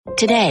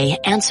Today,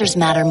 answers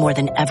matter more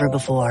than ever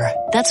before.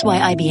 That's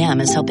why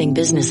IBM is helping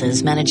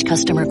businesses manage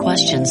customer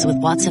questions with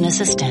Watson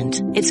Assistant.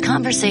 It's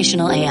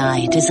conversational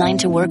AI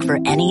designed to work for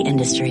any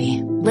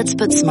industry. Let's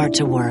put smart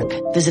to work.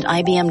 Visit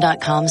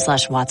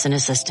IBM.com/Watson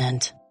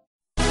Assistant.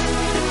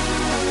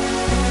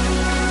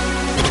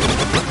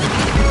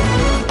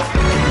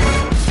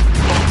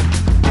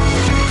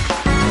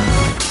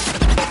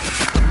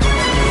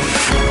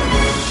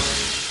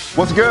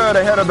 What's good?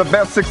 Ahead of the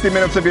best 60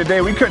 minutes of your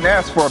day, we couldn't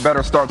ask for a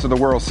better start to the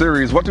World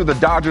Series. What do the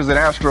Dodgers and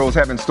Astros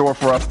have in store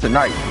for us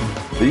tonight?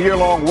 The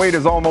year-long wait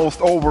is almost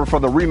over for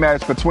the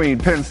rematch between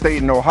Penn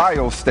State and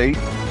Ohio State.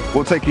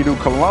 We'll take you to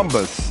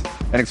Columbus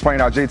and explain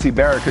how J.T.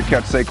 Barrett could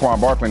catch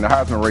Saquon Barkley in the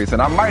Heisman race.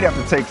 And I might have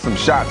to take some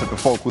shots at the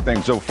folk who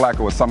think Joe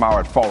Flacco is somehow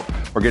at fault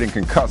for getting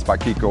concussed by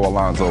Kiko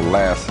Alonso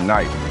last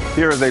night.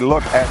 Here is a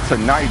look at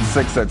tonight's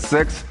 6 at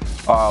 6.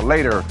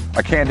 Later,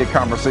 a candid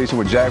conversation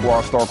with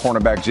Jaguar star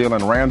cornerback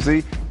Jalen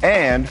Ramsey.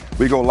 And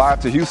we go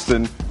live to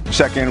Houston,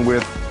 check in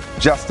with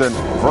Justin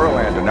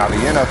Verlander. Now, the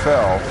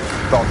NFL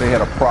thought they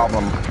had a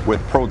problem with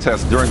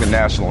protests during the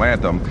national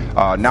anthem.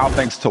 Now,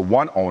 thanks to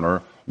one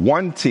owner,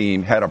 one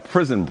team had a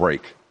prison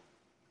break,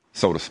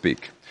 so to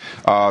speak.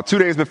 2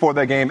 days before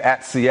their game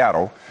at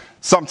Seattle,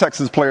 some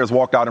Texans players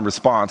walked out in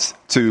response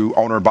to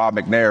owner Bob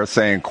McNair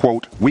saying,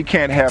 quote, "We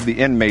can't have the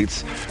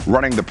inmates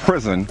running the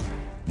prison,"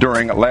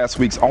 during last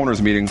week's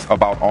owners' meetings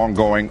about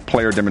ongoing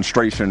player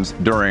demonstrations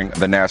during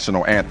the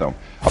national anthem.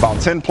 About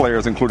 10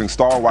 players, including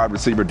star wide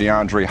receiver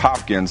DeAndre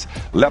Hopkins,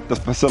 left the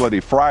facility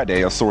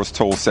Friday, a source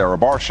told Sarah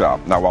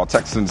Barshop. Now, while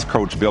Texans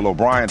coach Bill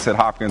O'Brien said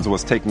Hopkins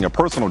was taking a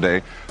personal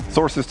day,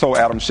 sources told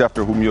Adam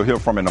Schefter, whom you'll hear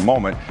from in a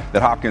moment,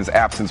 that Hopkins'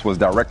 absence was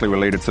directly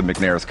related to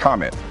McNair's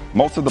comment.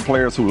 Most of the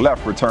players who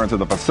left returned to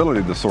the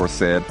facility, the source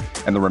said,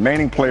 and the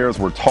remaining players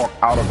were talked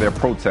out of their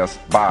protest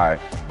by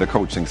the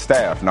coaching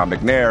staff. Now,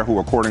 McNair, who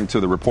according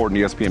to the report in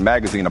ESPN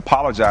magazine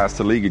apologized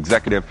to league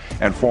executive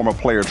and former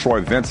player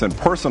Troy Vincent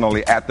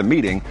personally at the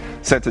meeting,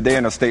 said today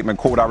in a statement,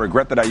 quote, "I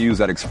regret that I used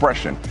that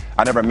expression.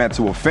 I never meant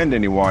to offend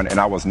anyone, and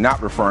I was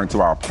not referring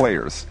to our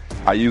players.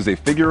 I used a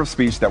figure of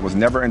speech that was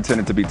never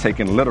intended to be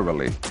taken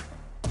literally.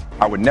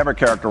 I would never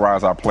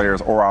characterize our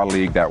players or our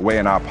league that way,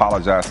 and I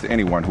apologize to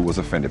anyone who was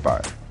offended by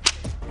it."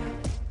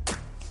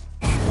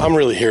 I'm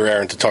really here,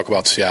 Aaron, to talk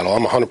about Seattle.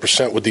 I'm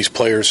 100% with these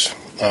players.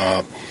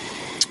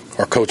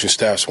 Our coaching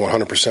staff's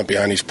 100%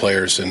 behind these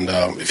players. And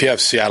if you have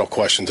Seattle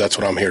questions, that's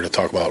what I'm here to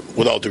talk about,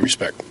 with all due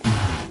respect.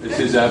 Is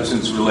his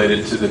absence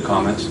related to the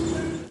comments?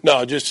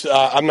 No, just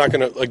I'm not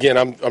going to. Again,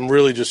 I'm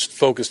really just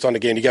focused on the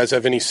game. You guys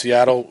have any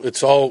Seattle?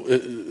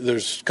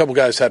 There's a couple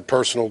guys had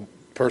personal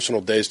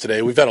days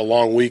today. We've had a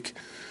long week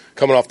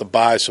coming off the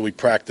bye, so we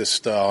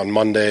practiced on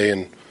Monday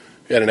and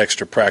we had an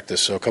extra practice.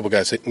 So a couple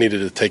guys needed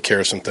to take care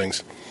of some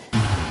things.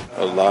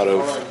 A lot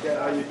of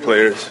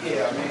players,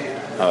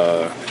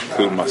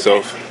 including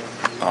myself,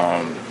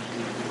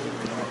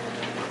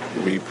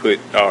 we put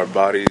our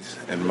bodies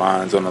and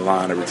minds on the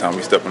line every time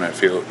we step on that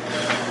field.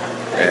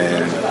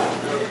 And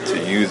to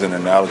use an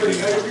analogy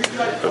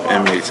of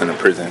inmates in a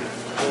prison,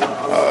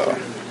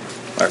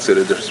 I said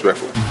it's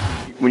disrespectful.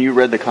 When you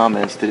read the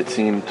comments, did it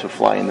seem to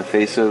fly in the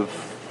face of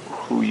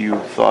who you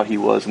thought he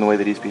was and the way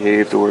that he's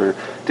behaved, or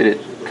did it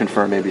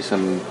confirm maybe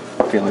some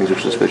feelings or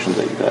suspicions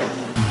that you had?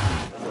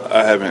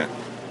 I haven't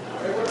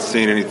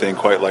seen anything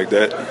quite like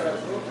that,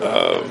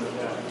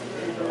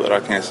 but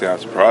I can't say I'm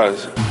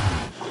surprised.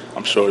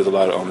 I'm sure there's a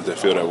lot of owners that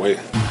feel that way.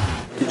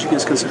 Did you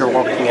guys consider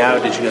walking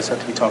out? Did you guys have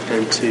to be talked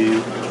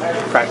into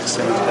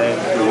practicing today?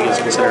 Were you guys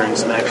considering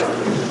some action?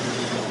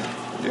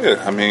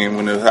 Yeah, I mean,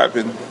 when it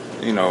happened,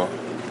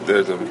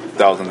 there's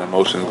 1,000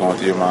 emotions going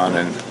through your mind,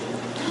 and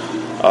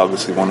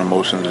obviously one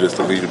emotion is just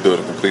to leave the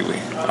building completely.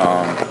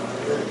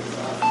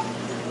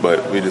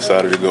 But we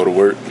decided to go to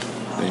work.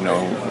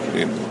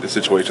 The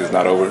situation is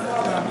not over,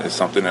 and it's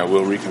something that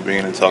we'll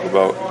reconvene and talk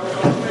about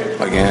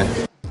again.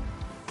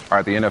 All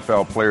right, the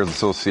NFL Players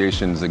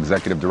Association's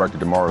Executive Director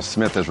DeMaurice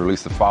Smith has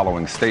released the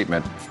following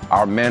statement.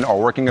 "Our men are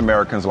working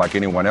Americans like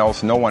anyone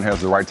else. No one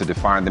has the right to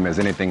define them as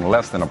anything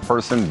less than a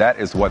person. That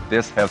is what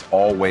this has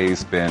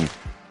always been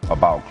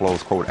about,"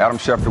 close quote. Adam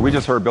Schefter, we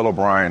just heard Bill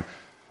O'Brien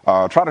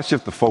try to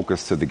shift the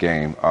focus to the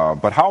game.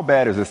 But how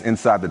bad is this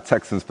inside the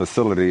Texans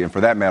facility and, for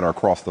that matter,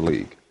 across the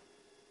league?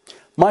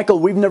 Michael,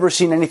 we've never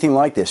seen anything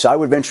like this. I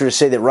would venture to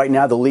say that right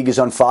now the league is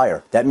on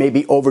fire. That may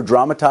be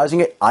over-dramatizing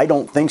it. I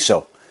don't think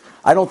so.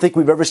 I don't think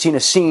we've ever seen a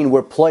scene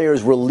where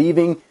players were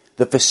leaving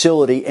the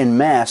facility en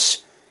masse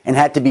and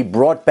had to be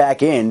brought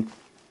back in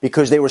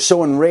because they were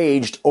so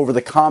enraged over the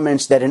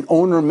comments that an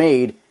owner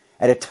made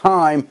at a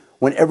time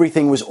when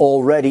everything was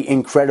already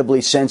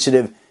incredibly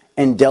sensitive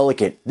and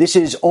delicate. This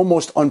is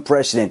almost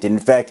unprecedented. In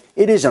fact,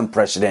 it is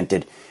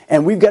unprecedented.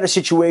 And we've got a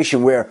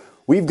situation where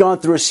we've gone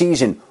through a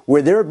season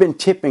where there have been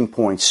tipping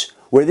points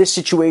where this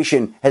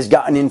situation has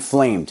gotten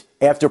inflamed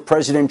after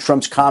President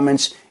Trump's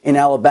comments in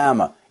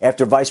Alabama,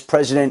 after Vice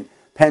President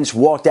Pence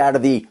walked out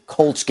of the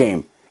Colts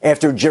game,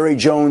 after Jerry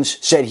Jones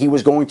said he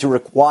was going to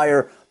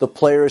require the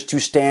players to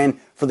stand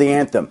for the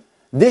anthem.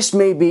 This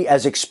may be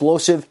as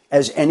explosive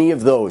as any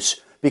of those,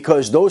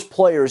 because those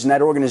players in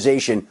that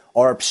organization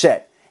are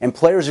upset. And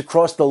players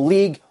across the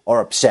league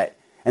are upset.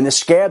 And the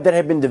scab that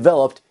had been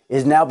developed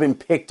has now been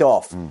picked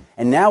off.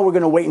 And now we're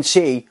going to wait and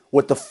see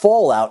what the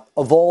fallout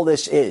of all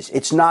this is.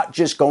 It's not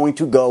just going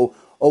to go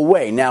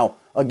away. Now,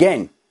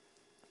 again,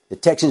 the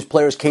Texans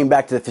players came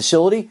back to the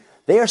facility.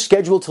 They are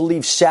scheduled to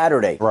leave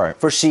Saturday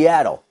for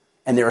Seattle.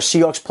 And there are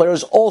Seahawks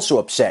players also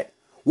upset.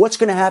 What's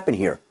going to happen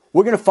here?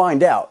 We're going to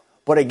find out.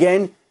 But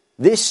again,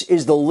 this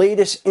is the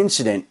latest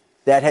incident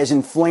that has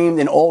inflamed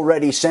an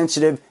already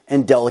sensitive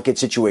and delicate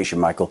situation,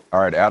 Michael.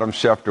 All right, Adam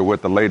Schefter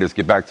with the latest.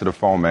 Get back to the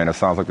phone, man. It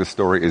sounds like the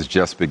story is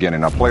just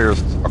beginning. Now,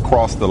 players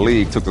across the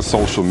league took to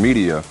social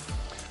media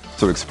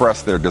to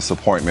express their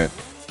disappointment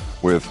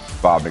with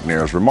Bob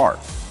McNair's remark.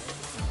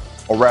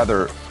 Or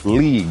rather,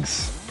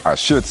 leagues, I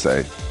should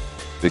say,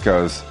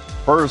 because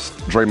first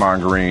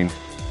Draymond Green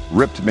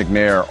ripped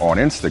McNair on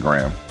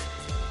Instagram,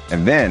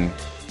 and then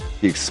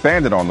he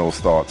expanded on those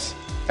thoughts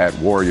at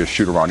Warriors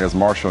Shoot-Around. There's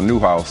Marshall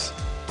Newhouse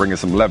bringing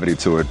some levity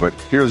to it, but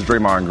here's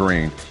Draymond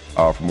Green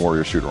from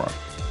Warriors Shoot-Around.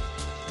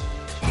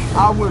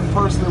 I wouldn't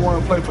personally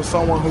want to play for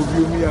someone who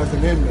viewed me as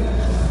an inmate,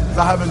 because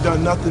I haven't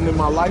done nothing in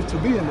my life to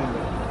be an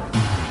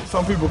inmate.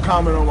 Some people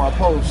comment on my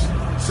post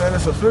saying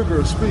it's a figure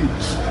of speech.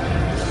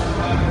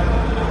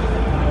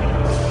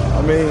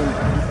 I mean,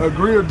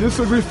 agree or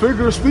disagree,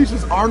 figure of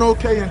speeches aren't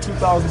okay in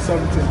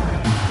 2017.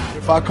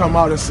 If I come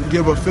out and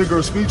give a figure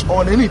of speech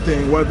on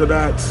anything, whether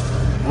that's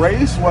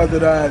race, whether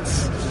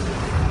that's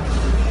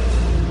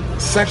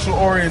sexual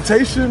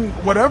orientation,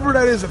 whatever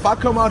that is, if I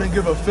come out and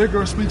give a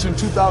figure of speech in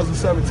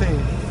 2017,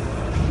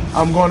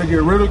 I'm going to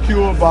get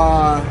ridiculed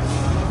by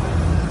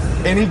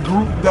any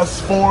group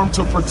that's formed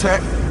to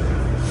protect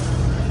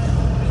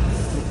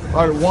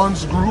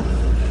one's group.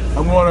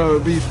 I'm going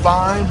to be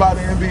fined by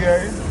the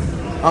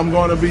NBA. I'm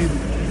going to be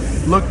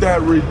looked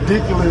at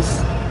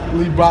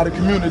ridiculously by the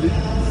community.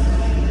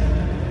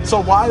 So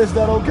why is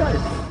that okay?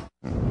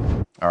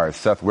 All right,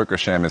 Seth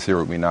Wickersham is here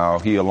with me now.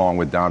 He, along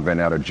with Don Van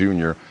Natter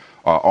Jr.,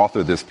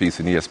 authored this piece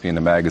in ESPN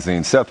the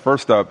magazine. Seth,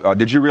 first up,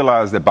 did you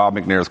realize that Bob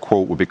McNair's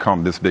quote would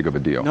become this big of a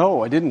deal?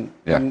 No, I didn't.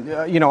 Yeah.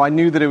 And, I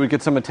knew that it would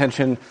get some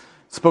attention.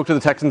 Spoke to the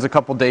Texans a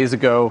couple days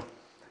ago,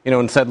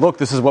 and said, look,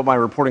 this is what my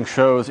reporting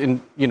shows. And,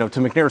 to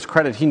McNair's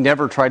credit, he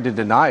never tried to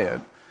deny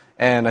it.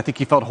 And I think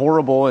he felt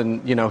horrible.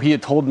 And, he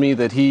had told me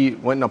that he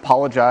went and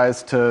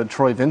apologized to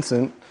Troy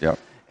Vincent. Yep.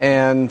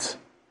 And,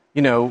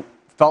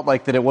 felt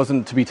like that it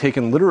wasn't to be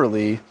taken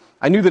literally.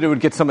 I knew that it would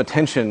get some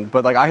attention,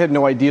 but I had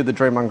no idea that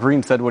Draymond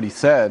Green said what he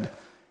said.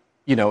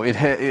 I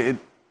did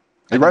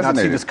not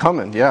see this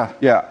coming. Yeah.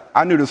 Yeah,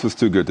 I knew this was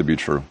too good to be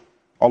true.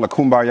 All the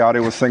kumbaya they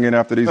were singing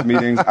after these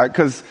meetings,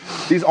 because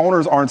these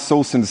owners aren't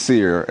so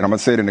sincere, and I'm going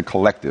to say it in the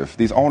collective.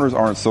 These owners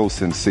aren't so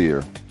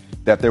sincere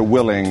that they're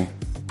willing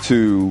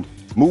to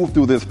move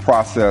through this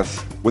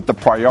process with the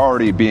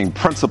priority being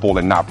principle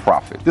and not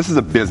profit. This is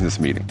a business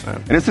meeting,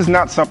 and this is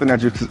not something that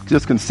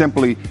just can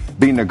simply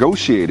be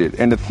negotiated.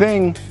 And the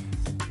thing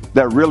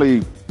that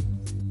really,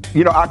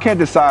 I can't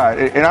decide,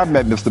 and I've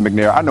met Mr.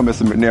 McNair. I know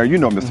Mr. McNair. You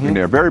know Mr.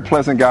 McNair. Very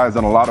pleasant guy, has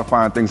done a lot of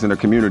fine things in the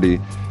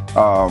community.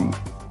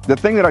 The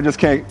thing that I just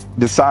can't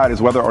decide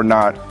is whether or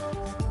not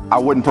I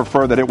wouldn't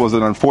prefer that it was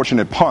an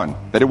unfortunate pun,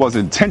 that it was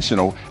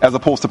intentional, as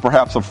opposed to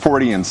perhaps a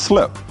Freudian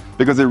slip,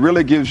 because it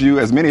really gives you,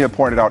 as many have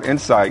pointed out,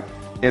 insight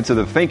into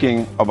the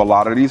thinking of a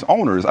lot of these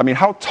owners. I mean,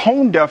 how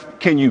tone deaf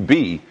can you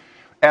be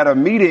at a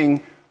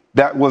meeting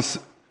that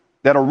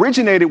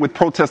originated with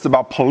protests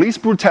about police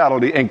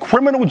brutality and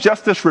criminal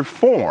justice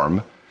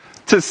reform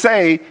to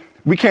say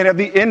we can't have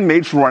the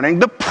inmates running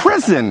the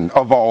prison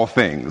of all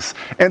things?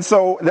 And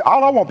so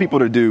all I want people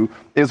to do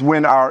is,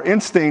 when our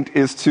instinct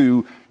is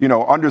to,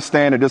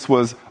 understand that this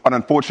was an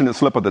unfortunate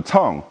slip of the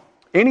tongue,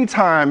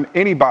 anytime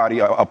anybody,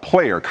 a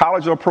player,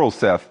 college or pro,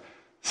 Seth,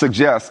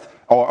 suggests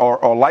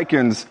or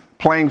likens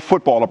playing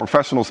football or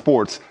professional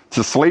sports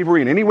to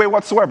slavery in any way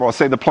whatsoever, or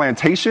say the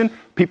plantation,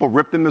 people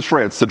rip them to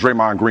shreds, to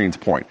Draymond Green's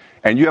point.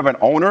 And you have an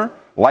owner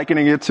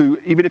likening it to,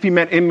 even if he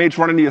meant inmates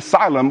running the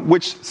asylum,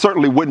 which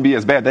certainly wouldn't be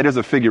as bad, that is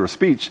a figure of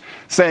speech,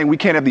 saying we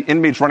can't have the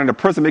inmates running the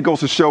prison. It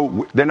goes to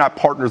show they're not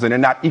partners and they're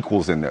not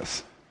equals in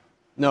this.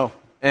 No.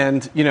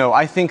 And,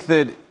 I think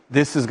that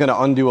this is going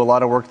to undo a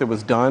lot of work that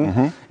was done.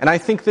 Mm-hmm. And I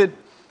think that,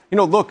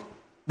 look,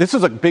 this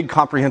was a big,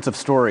 comprehensive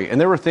story. And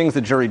there were things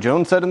that Jerry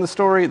Jones said in the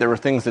story. There were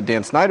things that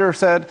Dan Snyder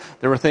said.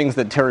 There were things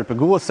that Terry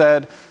Pegula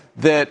said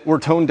that were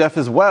tone deaf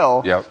as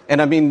well. Yep.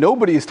 And,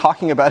 nobody is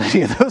talking about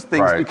any of those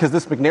things because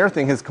this McNair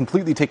thing has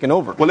completely taken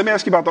over. Well, let me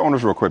ask you about the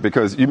owners real quick,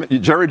 because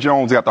Jerry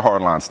Jones got the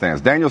hardline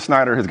stance. Daniel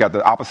Snyder has got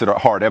the opposite of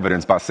hard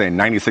evidence by saying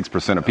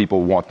 96% of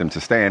people want them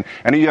to stand.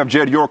 And then you have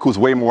Jed York, who's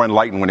way more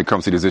enlightened when it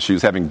comes to these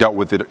issues, having dealt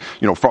with it,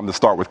 from the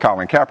start with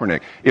Colin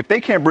Kaepernick. If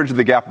they can't bridge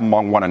the gap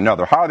among one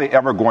another, how are they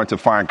ever going to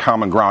find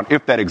common ground,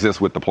 if that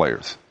exists, with the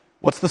players?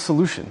 What's the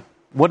solution?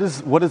 What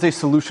does a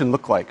solution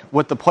look like?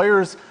 What the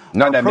players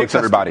none that makes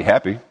everybody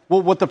happy.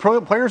 Well, what the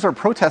players are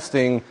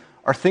protesting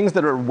are things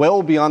that are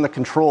well beyond the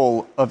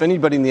control of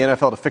anybody in the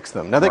NFL to fix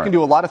them. Now, they can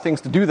do a lot of things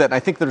to do that, and I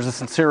think there's a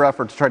sincere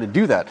effort to try to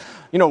do that.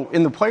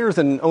 In the players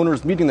and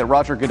owners meeting that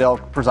Roger Goodell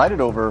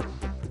presided over,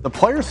 the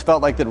players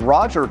felt like that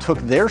Roger took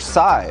their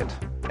side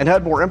and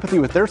had more empathy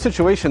with their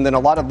situation than a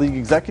lot of league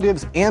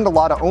executives and a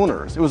lot of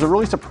owners. It was a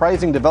really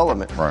surprising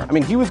development. Right. I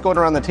mean, he was going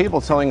around the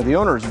table telling the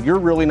owners, you're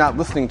really not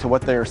listening to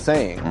what they're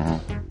saying.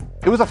 Mm-hmm.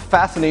 It was a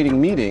fascinating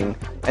meeting.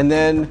 And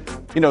then,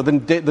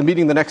 the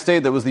meeting the next day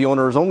that was the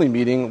owners only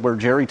meeting where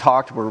Jerry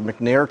talked, where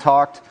McNair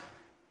talked.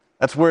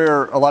 That's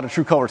where a lot of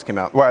true colors came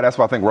out. Right, that's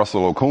why I think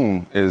Russell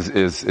Okung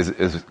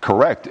is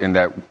correct in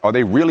that, are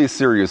they really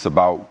serious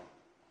about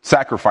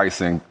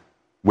sacrificing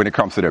when it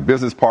comes to their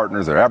business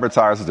partners, their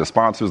advertisers, their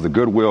sponsors, the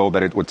goodwill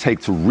that it would take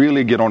to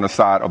really get on the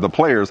side of the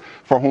players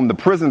for whom the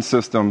prison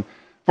system,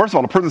 first of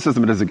all, the prison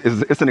system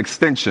is an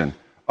extension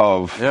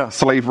of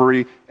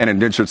slavery and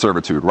indentured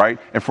servitude, right?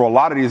 And for a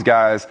lot of these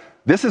guys,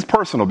 this is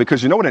personal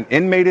because you know what an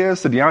inmate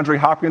is to DeAndre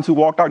Hopkins who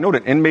walked out? You know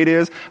what an inmate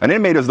is? An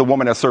inmate is the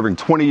woman that's serving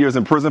 20 years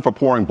in prison for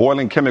pouring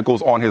boiling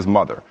chemicals on his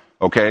mother.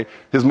 Okay?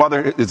 His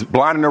mother is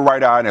blind in her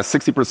right eye and has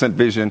 60%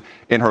 vision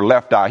in her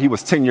left eye. He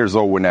was 10 years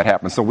old when that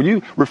happened. So when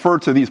you refer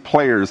to these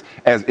players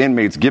as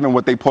inmates, given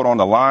what they put on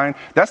the line,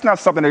 that's not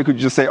something that you could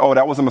just say, oh,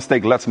 that was a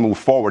mistake, let's move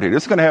forward here.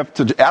 This is going to have,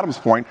 to Adam's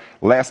point,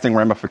 lasting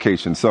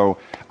ramifications. So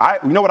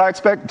you know what I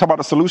expect? Talk about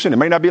a solution. It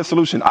may not be a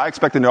solution. I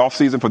expect in the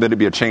offseason for there to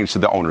be a change to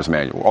the owner's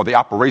manual, or the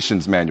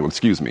operations manual,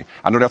 excuse me.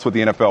 I know that's what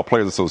the NFL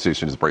Players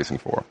Association is bracing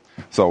for.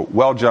 So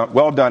well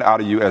done out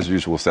of you as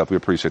usual, Seth. We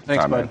appreciate the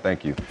time, man.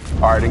 Thank you.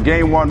 All right, in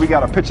game one, we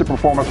got a pitcher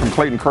performance from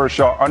Clayton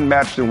Kershaw,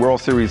 unmatched in World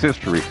Series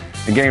history.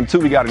 In game two,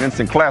 we got an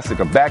instant classic,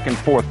 a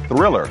back-and-forth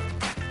thriller.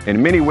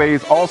 In many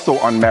ways, also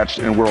unmatched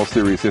in World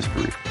Series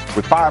history,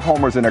 with 5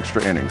 homers in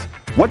extra innings.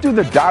 What do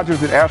the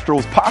Dodgers and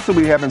Astros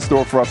possibly have in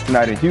store for us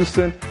tonight in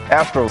Houston?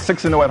 Astros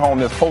 6-0 at home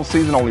this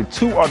postseason. Only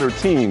 2 other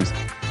teams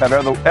have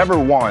ever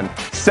won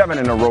 7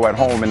 in a row at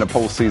home in the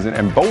postseason,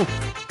 and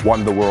both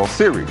won the World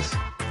Series.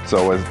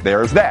 So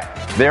there's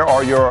that. There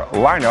are your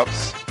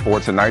lineups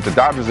for tonight. The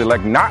Dodgers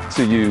elect not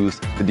to use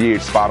the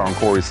DH spot on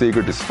Corey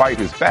Seager despite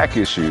his back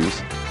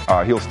issues.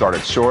 He'll start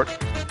at short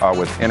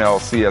with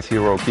NLCS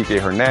hero Kike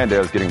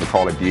Hernandez getting the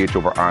call at DH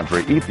over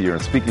Andre Ethier.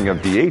 And speaking of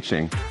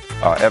DHing,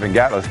 Evan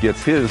Gattis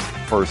gets his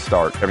first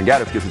start. Evan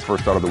Gattis gets his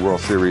first start of the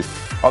World Series.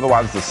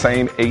 Otherwise, it's the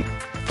same 8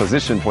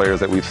 position players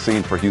that we've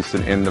seen for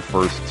Houston in the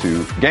first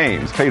 2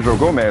 games. Pedro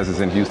Gomez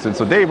is in Houston,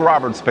 so Dave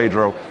Roberts,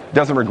 Pedro,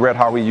 doesn't regret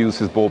how he used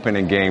his bullpen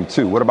in game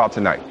 2. What about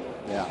tonight?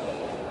 Yeah.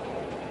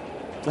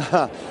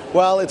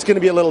 Well, it's going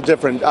to be a little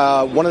different.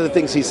 One of the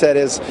things he said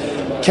is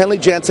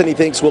Kenley Jansen, he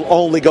thinks, will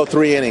only go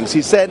 3 innings.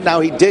 He said now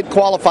he did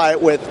qualify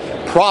it with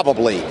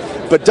probably,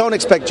 but don't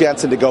expect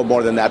Jansen to go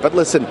more than that. But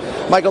listen,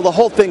 Michael, the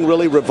whole thing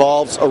really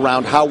revolves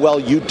around how well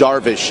Yu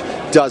Darvish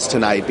does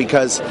tonight,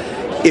 because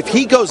if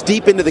he goes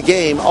deep into the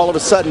game, all of a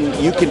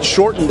sudden you can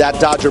shorten that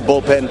Dodger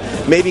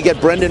bullpen, maybe get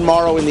Brendan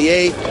Morrow in the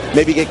 8th,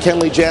 maybe get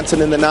Kenley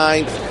Jansen in the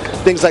 9th,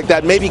 things like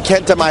that. Maybe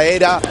Kenta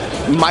Maeda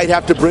might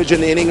have to bridge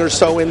an inning or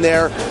so in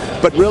there.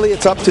 But really,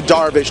 it's up to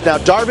Darvish. Now,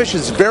 Darvish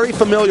is very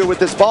familiar with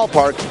this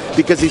ballpark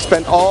because he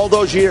spent all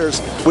those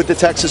years with the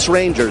Texas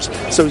Rangers.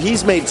 So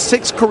he's made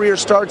 6 career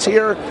starts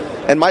here.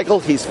 And, Michael,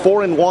 he's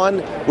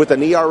 4-1 with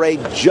an ERA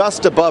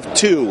just above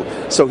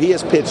 2. So he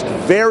has pitched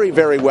very,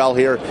 very well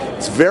here.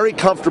 It's very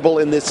comfortable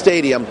in this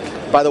stadium.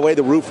 By the way,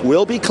 the roof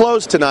will be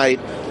closed tonight.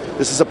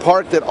 This is a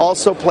park that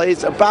also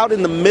plays about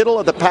in the middle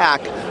of the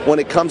pack when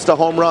it comes to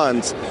home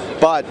runs.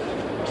 But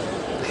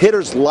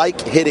hitters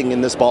like hitting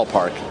in this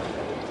ballpark.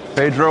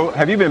 Pedro,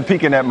 have you been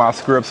peeking at my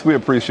scripts? We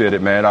appreciate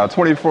it, man.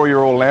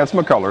 24-year-old Lance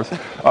McCullers,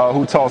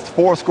 who tossed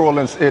 4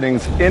 scoreless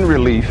innings in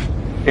relief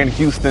in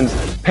Houston's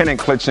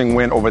pennant-clinching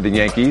win over the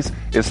Yankees,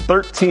 is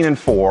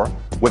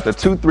 13-4 with a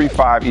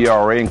 2.35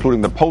 ERA, including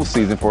the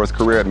postseason for his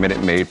career at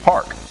Minute Maid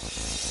Park.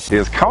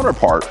 His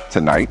counterpart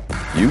tonight,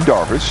 Yu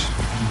Darvish,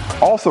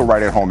 also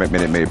right at home at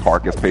Minute Maid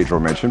Park, as Pedro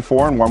mentioned,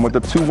 4-1 with a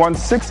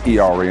 2.16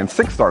 ERA and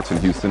 6 starts in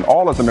Houston,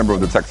 all as a member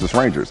of the Texas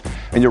Rangers.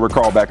 And you'll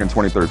recall back in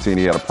 2013,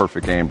 he had a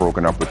perfect game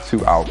broken up with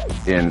 2 out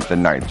in the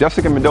 9th.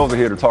 Jessica Mendoza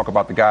here to talk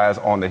about the guys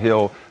on the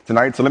Hill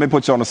tonight. So let me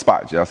put you on the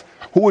spot, Jess.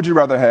 Who would you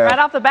rather have? Right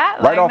off the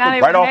bat? Right off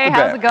the bat.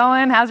 How's it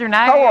going? How's your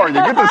night? How are you?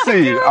 Good to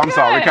see you. I'm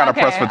sorry. We're kind of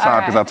pressed for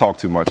time because I talk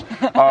too much.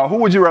 Who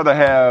would you rather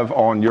have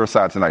on your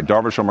side tonight,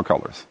 Darvish or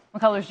McCullers?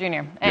 McCullers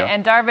Jr.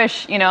 And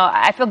Darvish,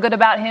 I feel good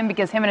about him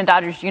because him in a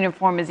Dodgers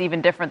uniform is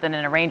even different than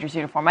in a Rangers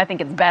uniform. I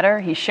think it's better.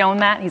 He's shown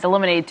that. He's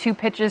eliminated 2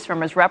 pitches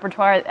from his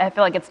repertoire. I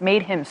feel like it's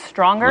made him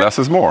stronger. Less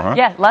is more, huh?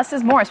 Yeah, less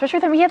is more, especially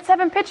with him. He had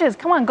 7 pitches.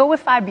 Come on, go with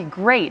 5, be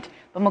great.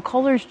 But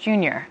McCullers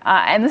Jr.,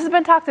 and this has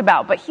been talked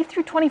about, but he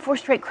threw 24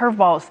 straight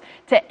curveballs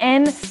to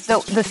end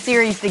the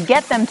series, to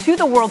get them to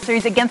the World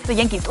Series against the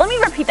Yankees. Let me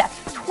repeat that.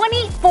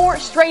 24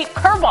 straight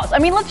curveballs. I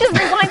mean, let's just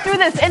rewind through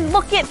this and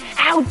look at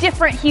how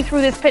different he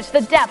threw this pitch,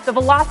 the depth, the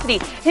velocity,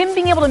 him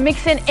being able to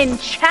mix in and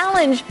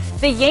challenge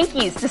the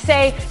Yankees to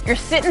say, you're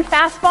sitting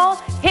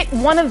fastball, hit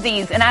one of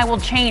these and I will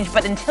change.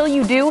 But until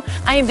you do,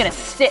 I am going to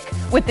stick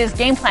with this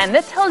game plan.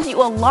 That tells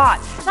you a lot.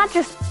 It's not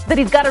just that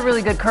he's got a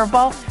really good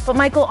curveball, but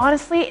Michael,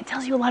 honestly, it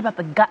tells you a lot about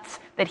the guts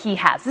that he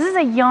has. This is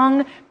a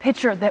young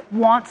pitcher that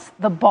wants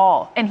the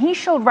ball. And he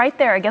showed right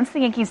there against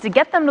the Yankees to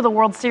get them to the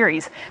World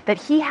Series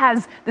that he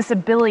has this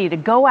ability ability to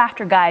go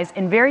after guys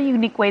in very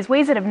unique ways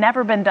that have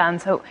never been done.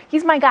 So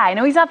he's my guy. I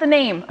know he's not the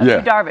name of Yu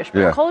Darvish,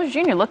 but McCullers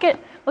Jr., look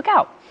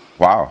out.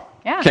 Wow.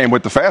 Yeah. Came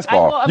with the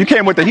fastball. You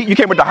came with the heat. You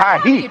came with the high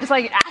heat. You're just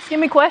like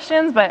asking me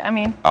questions, but I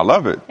mean. I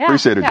love it.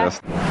 Appreciate it,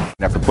 Justin.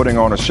 After putting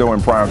on a show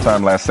in prime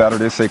time last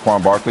Saturday,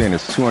 Saquon Barkley and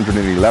his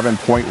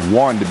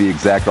 211.1 to be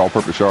exact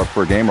all-purpose yards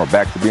per game are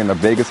back to being the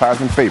Vegas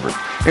Heisman favorite.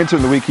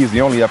 Entering the week, he's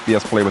the only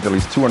FBS player with at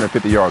least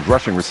 250 yards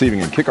rushing,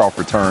 receiving, and kickoff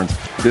returns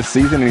this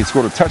season, and he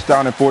scored a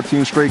touchdown in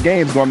 14 straight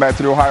games going back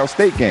to the Ohio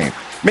State game.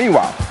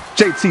 Meanwhile,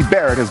 J.T.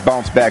 Barrett has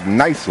bounced back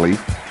nicely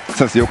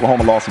since the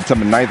Oklahoma loss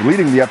September 9th,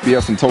 leading the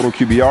FBS in total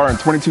QBR and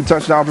 22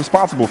 touchdowns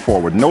responsible for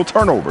with no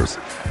turnovers.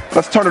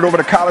 Let's turn it over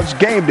to College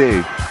Game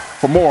Day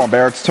for more on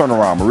Barrett's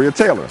turnaround. Maria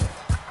Taylor.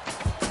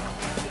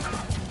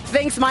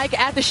 Thanks, Mike.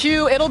 At the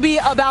Shoe, it'll be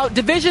about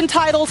division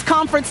titles,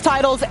 conference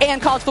titles,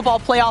 and college football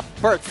playoff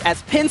berths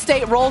as Penn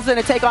State rolls in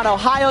to take on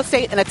Ohio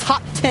State in a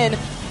top 10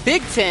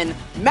 Big Ten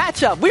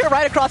matchup. We are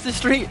right across the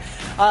street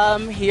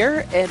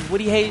here at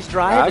Woody Hayes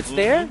Drive. It's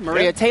there.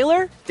 Maria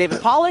Taylor,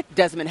 David Pollack,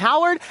 Desmond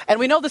Howard. And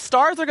we know the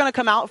stars are going to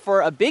come out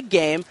for a big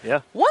game.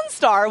 Yeah. One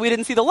star we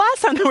didn't see the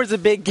last time there was a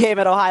big game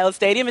at Ohio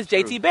Stadium is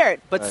J.T.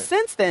 Barrett. But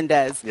since then,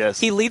 Des,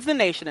 he leads the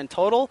nation in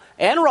total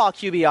and raw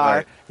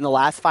QBR in the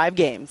last 5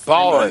 games.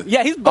 Balling.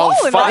 Yeah, he's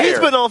balling. Right? He's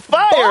been on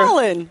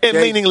fire in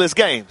meaningless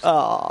games.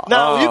 Oh.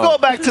 Now, you go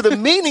back to the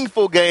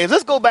meaningful games.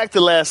 Let's go back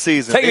to last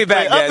season. Take me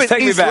back, guys. Up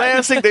in East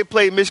Lansing, they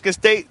played Michigan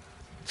State.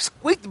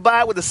 Squeaked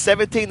by with a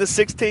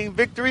 17-16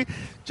 victory.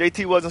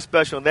 JT wasn't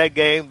special in that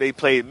game. They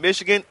played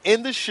Michigan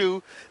in the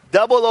Shoe,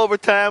 double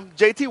overtime.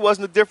 JT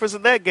wasn't the difference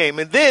in that game.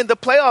 And then the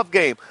playoff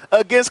game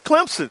against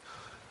Clemson,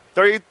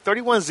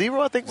 31-0,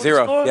 I think was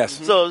the score. Yes.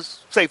 So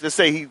it's safe to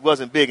say he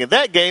wasn't big in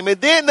that game.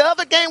 And then the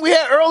other game we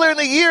had earlier in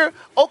the year,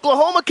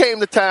 Oklahoma came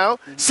to town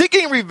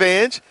seeking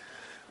revenge.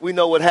 We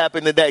know what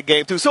happened in that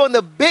game, too. So in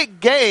the big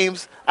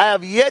games, I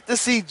have yet to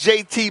see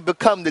JT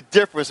become the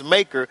difference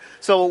maker.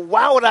 So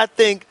why would I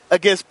think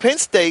against Penn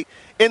State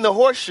in the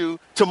Horseshoe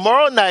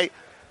tomorrow night,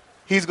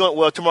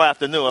 tomorrow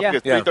afternoon,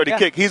 3:30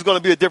 kick, he's going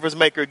to be a difference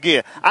maker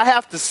again. I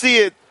have to see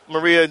it,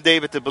 Maria and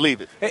David, to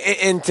believe it.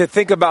 And to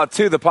think about,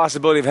 too, the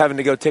possibility of having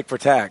to go tick for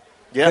tack.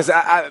 Because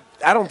I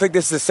don't think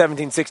this is a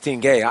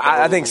 17-16 game.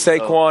 I think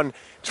Saquon,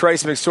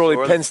 Trace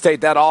McSorley, Penn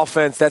State, that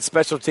offense, that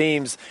special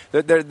teams,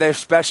 they're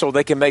special.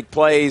 They can make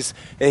plays,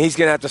 and he's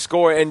going to have to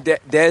score. And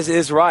Dez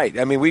is right.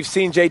 I mean, we've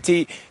seen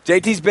JT.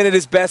 JT's been at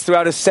his best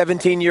throughout his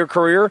 17-year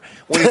career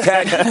when he's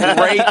had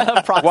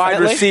great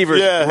wide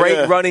receivers,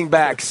 great running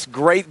backs,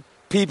 great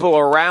people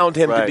around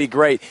him to be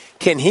great.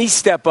 Can he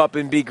step up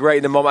and be great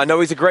in the moment? I know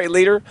he's a great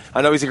leader.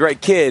 I know he's a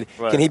great kid.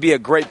 Can he be a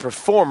great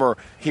performer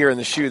here in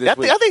the Shoe this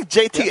week? I think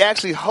JT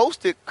actually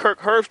hosted Kirk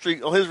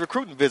Herbstreit on his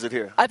recruiting visit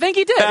here. I think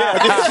he did. Well,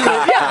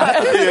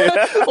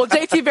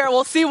 JT Barrett,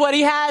 we'll see what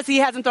he has. He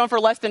hasn't thrown for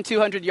less than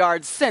 200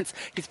 yards since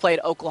he's played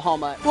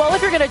Oklahoma. Well,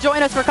 if you're going to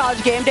join us for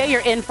College Game Day,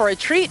 you're in for a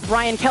treat.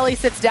 Brian Kelly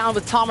sits down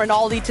with Tom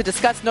Rinaldi to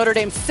discuss Notre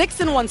Dame's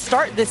 6-1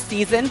 start this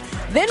season.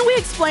 Then we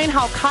explain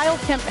how Kyle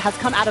Kemp has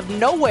come out of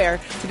nowhere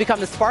to become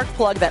the spark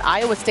plug that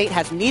Iowa State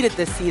has needed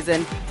this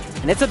season.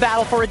 And it's a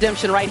battle for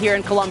redemption right here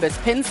in Columbus.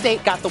 Penn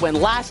State got the win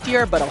last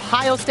year, but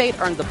Ohio State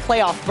earned the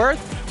playoff berth.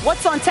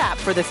 What's on tap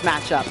for this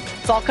matchup?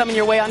 It's all coming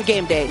your way on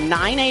Game Day,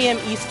 9 a.m.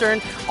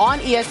 Eastern on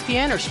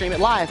ESPN, or stream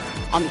it live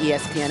on the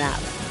ESPN app.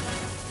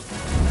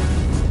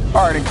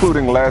 All right,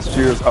 including last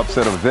year's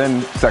upset of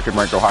then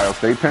second-ranked Ohio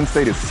State, Penn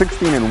State is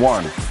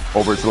 16-1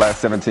 over its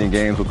last 17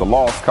 games, with the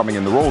loss coming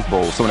in the Rose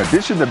Bowl. So in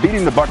addition to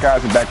beating the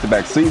Buckeyes in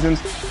back-to-back seasons,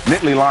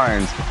 Nittany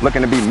Lions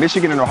looking to beat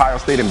Michigan and Ohio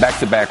State in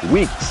back-to-back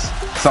weeks,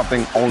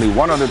 something only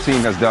one other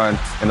team has done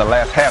in the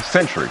last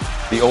half-century,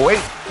 the 08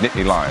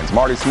 Nittany Lions.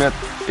 Marty Smith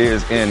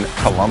is in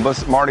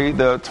Columbus. Marty,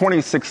 the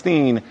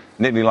 2016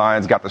 Nittany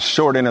Lions got the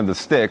short end of the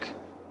stick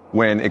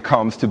when it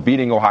comes to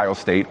beating Ohio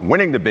State,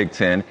 winning the Big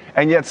Ten,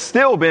 and yet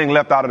still being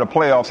left out of the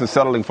playoffs and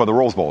settling for the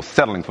Rose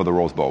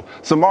Bowl.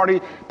 So,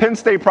 Marty, Penn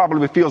State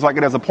probably feels like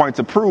it has a point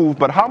to prove,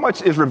 but how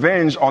much is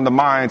revenge on the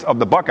minds of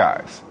the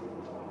Buckeyes?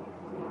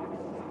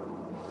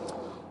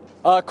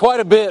 Quite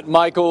a bit,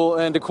 Michael.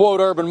 And to quote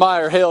Urban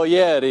Meyer, hell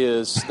yeah, it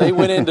is. They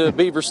went into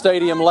Beaver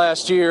Stadium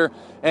last year,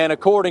 and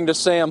according to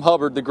Sam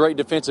Hubbard, the great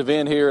defensive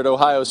end here at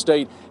Ohio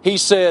State, he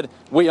said,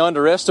 we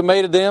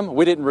underestimated them,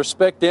 we didn't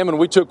respect them, and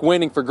we took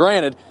winning for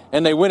granted,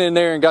 and they went in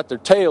there and got their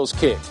tails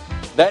kicked.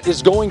 That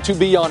is going to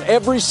be on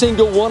every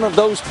single one of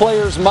those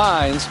players'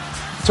 minds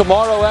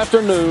tomorrow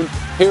afternoon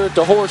here at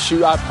the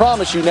Horseshoe. I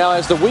promise you now,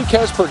 as the week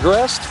has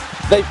progressed,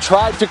 they've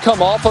tried to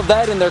come off of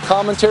that in their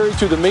commentary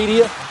to the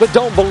media, but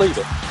don't believe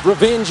it.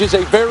 Revenge is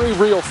a very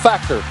real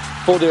factor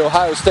for the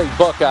Ohio State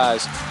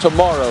Buckeyes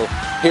tomorrow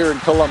here in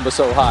Columbus,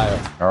 Ohio.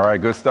 All right,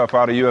 good stuff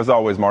out of you as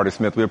always, Marty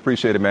Smith. We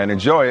appreciate it, man.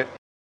 Enjoy it.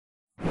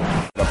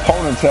 The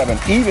opponents have an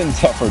even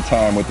tougher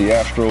time with the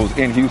Astros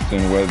in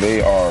Houston, where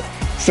they are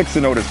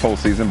 6-0 this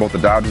postseason. Both the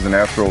Dodgers and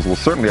Astros will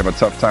certainly have a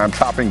tough time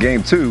topping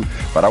Game 2,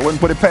 but I wouldn't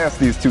put it past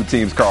these two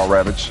teams, Carl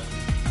Ravitch.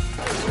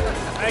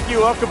 Thank you.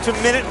 Welcome to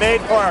Minute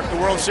Maid Park. The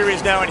World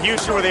Series now in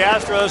Houston, where the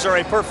Astros are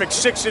a perfect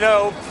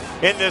 6-0.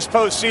 in this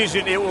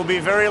postseason, it will be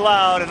very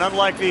loud. And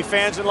unlike the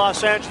fans in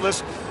Los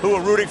Angeles who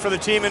are rooting for the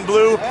team in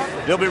blue,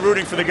 they'll be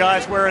rooting for the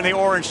guys wearing the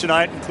orange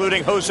tonight,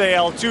 including Jose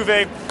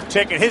Altuve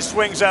taking his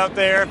swings out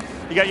there.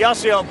 You got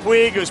Yasiel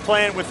Puig, who's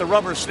playing with the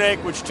rubber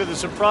snake, which to the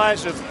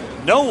surprise of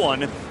no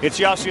one, it's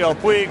Yasiel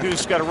Puig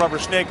who's got a rubber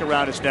snake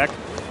around his neck.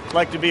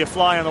 Like to be a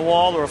fly on the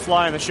wall or a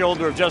fly on the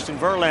shoulder of Justin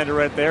Verlander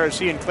right there as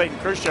he and Clayton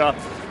Kershaw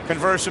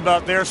converse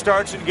about their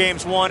starts in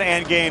Games 1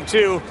 and Game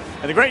 2.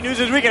 And the great news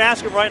is we can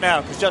ask him right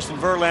now because Justin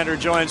Verlander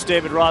joins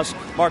David Ross,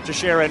 Mark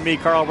Teixeira, and me,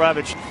 Carl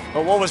Ravitch.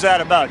 But what was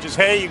that about? Just,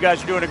 hey, you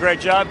guys are doing a great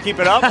job. Keep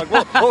it up. Like,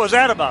 what was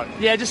that about?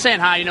 Yeah, just saying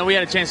hi. We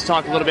had a chance to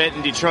talk a little bit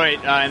in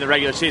Detroit in the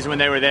regular season when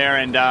they were there.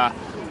 And,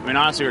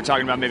 honestly, we were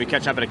talking about maybe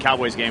catching up at a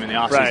Cowboys game in the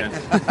offseason.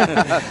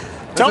 Right.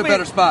 There's a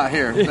better spot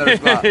here. Better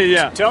spot.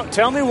 Yeah.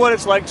 Tell me what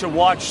it's like to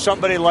watch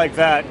somebody like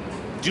that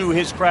do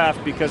his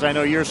craft, because I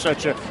know you're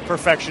such a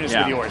perfectionist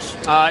with yours.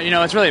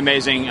 It's really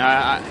amazing.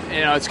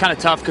 It's kind of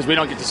tough because we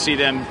don't get to see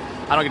them.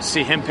 I don't get to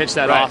see him pitch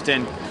that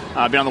often,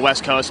 be on the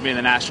West Coast and be in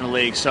the National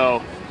League. So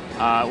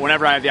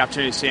whenever I have the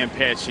opportunity to see him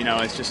pitch,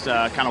 it's just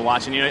kind of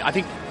watching. I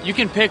think you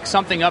can pick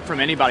something up from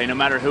anybody, no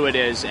matter who it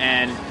is,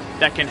 and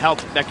that can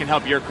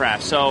help your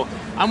craft. So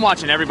I'm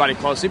watching everybody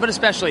closely, but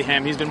especially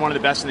him. He's been one of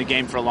the best in the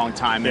game for a long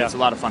time, and it's a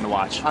lot of fun to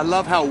watch. I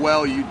love how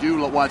well you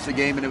do watch the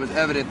game, and it was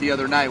evident the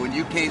other night when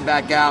you came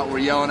back out, were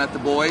yelling at the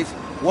boys.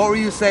 What were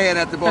you saying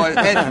at the boys?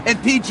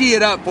 And PG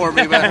it up for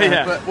me,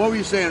 but what were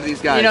you saying to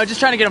these guys? Just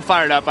trying to get them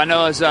fired up. I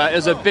know it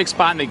was a big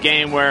spot in the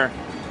game where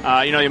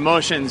the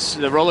emotions,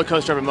 the roller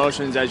coaster of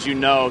emotions, as you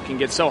know, can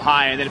get so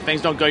high, and then if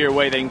things don't go your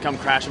way, they can come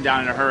crashing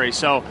down in a hurry.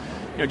 So,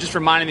 just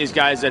reminding these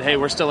guys that, hey,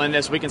 we're still in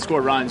this. We can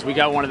score runs. We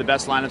got one of the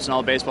best lineups in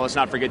all of baseball. Let's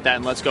not forget that,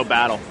 and let's go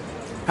battle.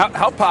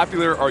 How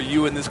popular are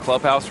you in this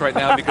clubhouse right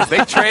now? Because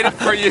they traded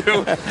for you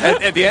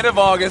at the end of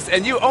August,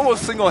 and you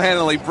almost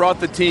single-handedly brought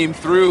the team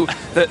through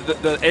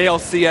the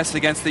ALCS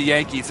against the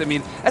Yankees. I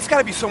mean, that's got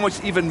to be so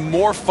much even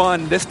more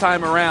fun this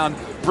time around,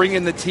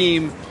 bringing the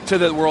team to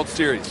the World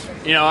Series.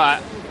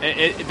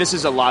 This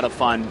is a lot of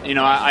fun.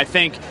 I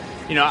think,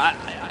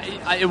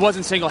 it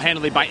wasn't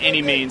single-handedly by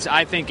any means.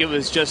 I think it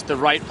was just the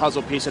right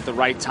puzzle piece at the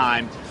right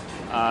time.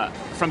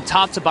 From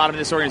top to bottom of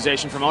this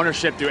organization, from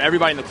ownership through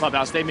everybody in the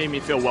clubhouse, they made me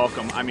feel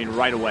welcome,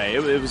 right away.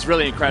 It was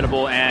really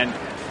incredible, and,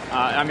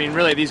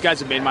 really, these guys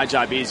have made my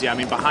job easy.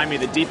 Behind me,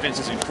 the defense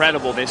is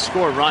incredible. They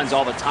score runs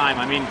all the time.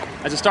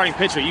 As a starting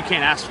pitcher, you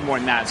can't ask for more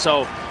than that.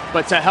 So,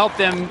 but to help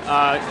them,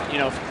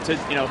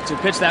 to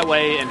pitch that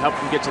way and help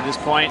them get to this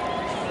point,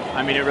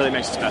 it really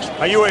makes it special.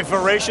 Are you a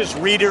voracious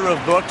reader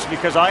of books?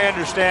 Because I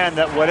understand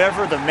that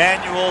whatever the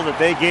manual that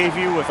they gave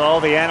you with all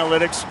the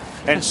analytics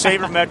and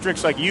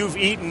sabermetrics, like you've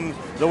eaten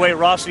the way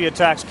Rossi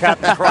attacks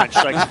Captain Crunch.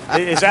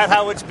 Is that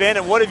how it's been?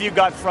 And what have you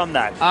got from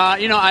that?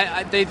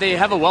 They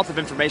have a wealth of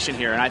information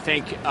here, and I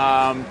think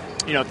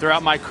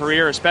throughout my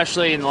career,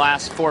 especially in the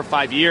last 4 or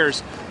 5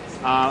 years,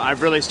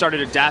 I've really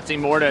started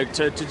adapting more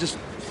to just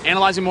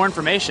analyzing more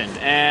information.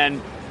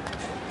 And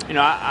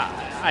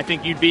I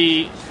think you'd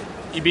be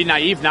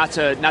naive not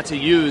to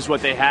use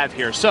what they have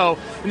here. So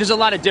there's a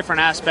lot of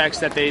different aspects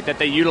that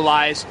they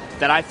utilize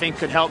that I think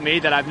could help me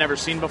that I've never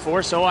seen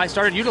before. So I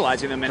started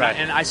utilizing them, and,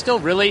 and I still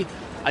really,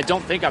 I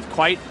don't think I've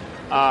quite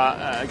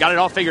got it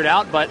all figured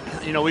out. But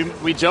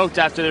we joked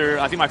after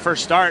I think my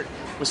first start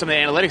with some of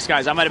the analytics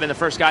guys, I might have been the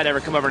first guy to ever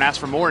come over and ask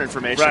for more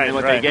information than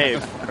what they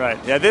gave. Right.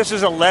 Yeah, this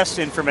is a less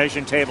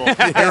information table.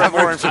 You're a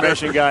more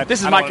information guy.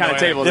 This is my kind of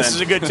table. This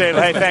is a good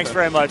table. Hey, thanks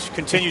very much.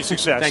 Continued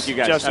success. Thank you,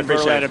 guys. Justin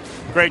Verlander.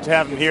 Great to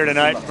have him here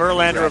tonight.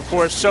 Verlander, of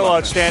course, so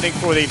outstanding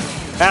for the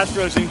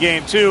Astros in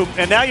Game 2.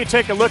 And now you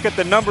take a look at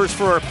the numbers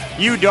for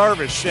Yu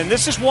Darvish. And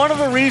this is one of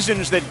the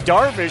reasons that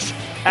Darvish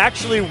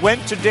actually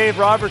went to Dave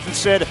Roberts and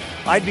said,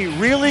 I'd be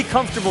really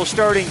comfortable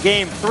starting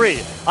Game 3.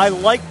 I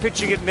like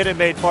pitching at Minute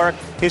Maid Park.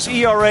 His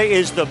ERA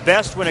is the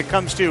best when it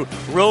comes to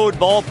road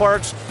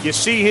ballparks. You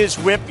see his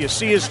whip. You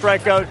see his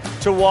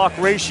strikeout to walk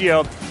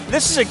ratio.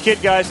 This is a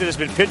kid, guys, that has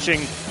been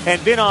pitching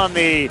and been on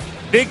the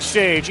big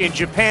stage in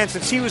Japan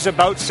since he was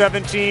about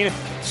 17.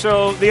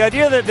 So the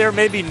idea that there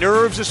may be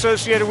nerves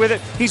associated with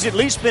it, he's at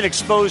least been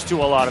exposed to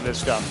a lot of this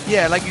stuff.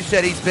 Yeah, like you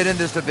said, he's been in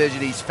this division.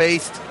 He's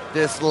faced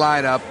this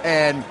lineup,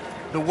 and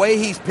the way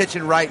he's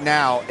pitching right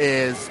now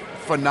is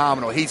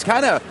phenomenal. He's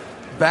kind of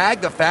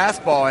bagged the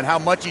fastball and how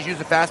much he's used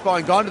the fastball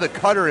and gone to the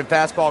cutter in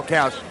fastball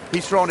counts.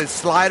 He's thrown his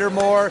slider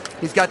more.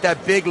 He's got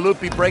that big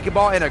loopy breaking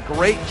ball and a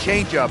great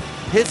changeup.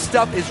 His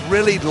stuff is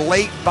really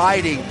late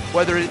biting,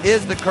 whether it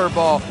is the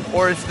curveball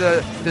or it's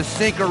the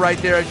sinker right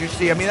there, as you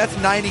see. That's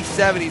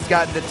 97 he's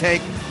got in the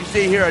tank. You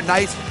see here a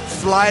nice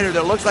slider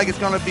that looks like it's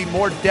going to be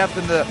more depth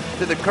to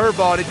the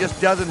curveball, and it just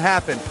doesn't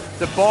happen.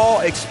 The ball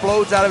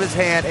explodes out of his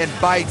hand and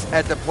bites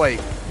at the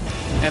plate.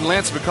 And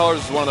Lance McCullers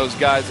is one of those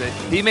guys that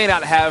he may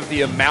not have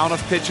the amount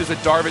of pitches that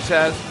Darvish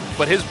has,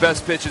 but his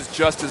best pitch is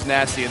just as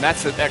nasty, and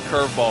that's that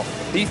curveball.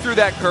 He threw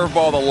that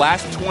curveball the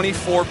last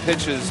 24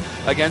 pitches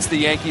against the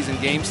Yankees in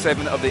Game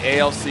 7 of the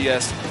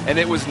ALCS, and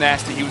it was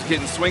nasty. He was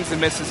getting swings and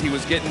misses. He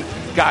was getting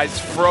guys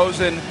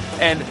frozen,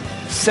 and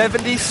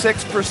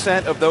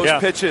 76% of those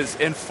pitches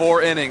in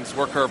 4 innings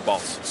were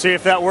curveballs. See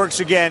if that works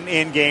again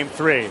in Game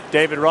 3.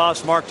 David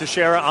Ross, Mark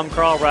Teixeira, I'm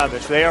Carl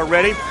Ravitch. They are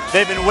ready.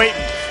 They've been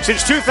waiting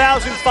since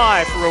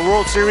 2005 for a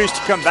World Series to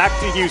come back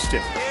to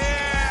Houston.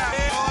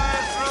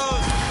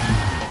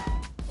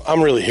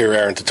 I'm really here,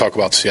 Aaron, to talk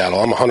about Seattle.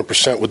 I'm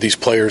 100% with these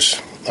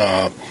players.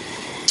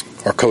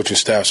 Our coaching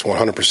staff's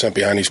 100%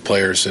 behind these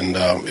players. And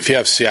if you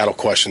have Seattle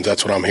questions,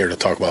 that's what I'm here to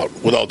talk about,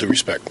 with all due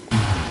respect.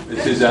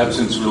 Is his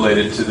absence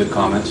related to the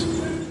comments?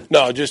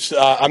 No, just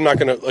I'm not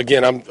going to.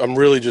 Again, I'm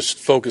really just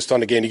focused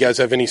on the game. You guys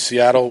have any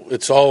Seattle?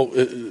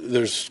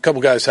 There's a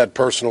couple guys had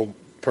personal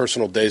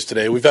days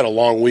today. We've had a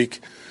long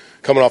week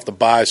coming off the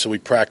bye, so we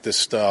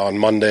practiced on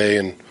Monday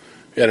and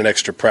we had an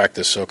extra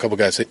practice. So a couple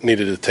guys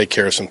needed to take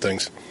care of some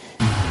things.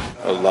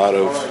 A lot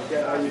of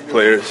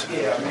players,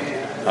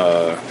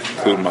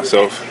 including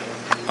myself,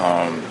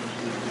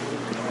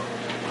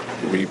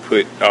 we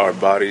put our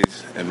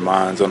bodies and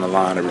minds on the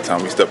line every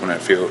time we step on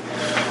that field.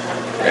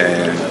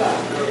 And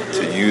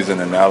to use an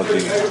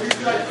analogy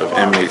of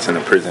inmates in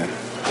a prison,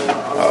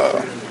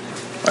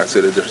 I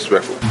said it's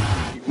disrespectful.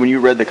 When you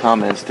read the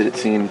comments, did it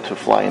seem to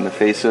fly in the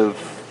face of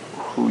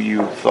who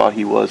you thought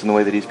he was and the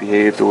way that he's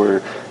behaved,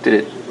 or did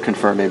it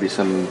confirm maybe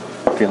some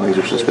feelings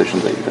or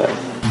suspicions that you've had?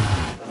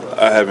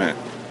 I haven't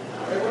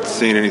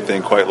seen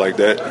anything quite like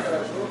that,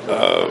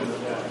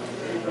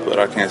 but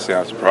I can't say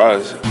I'm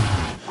surprised.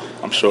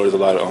 I'm sure there's a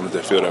lot of owners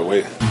that feel that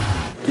way.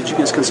 Did you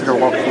guys consider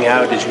walking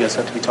out? Did you guys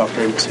have to be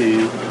talking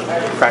into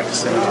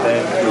practicing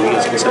today? Were you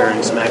guys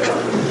considering some action?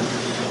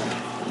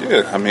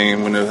 Yeah, I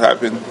mean, when it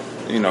happened,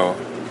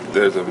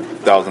 there's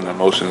 1,000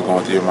 emotions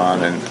going through your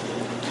mind, and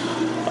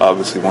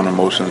obviously one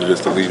emotion is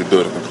just to leave the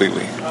building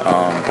completely.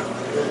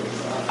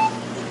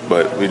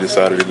 But we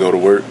decided to go to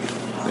work.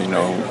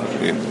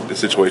 The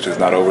situation is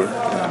not over,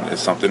 and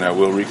it's something that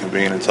we'll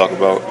reconvene and talk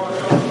about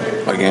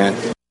again.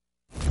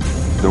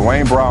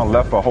 Dwayne Brown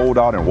left a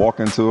holdout and walked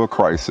into a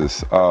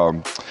crisis.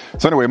 So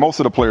anyway, most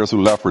of the players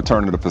who left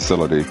returned to the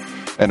facility,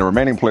 and the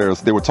remaining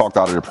players, they were talked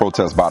out of their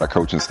protest by the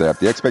coaching staff.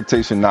 The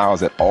expectation now is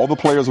that all the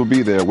players will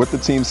be there with the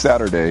team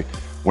Saturday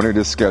when it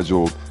is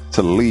scheduled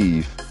to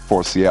leave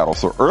for Seattle.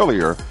 So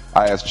earlier,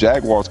 I asked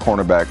Jaguars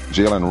cornerback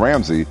Jalen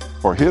Ramsey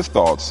for his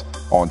thoughts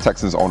on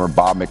Texans owner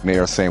Bob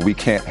McNair saying we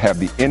can't have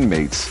the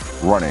inmates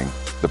running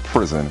the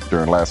prison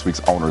during last week's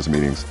owners'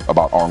 meetings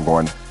about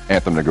ongoing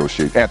anthem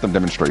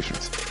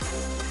demonstrations.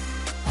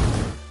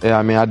 Yeah,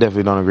 I mean, I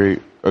definitely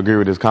don't agree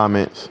with his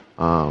comments.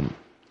 I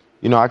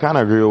kind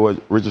of agree with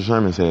what Richard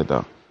Sherman said,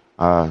 though.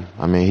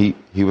 I mean,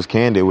 he was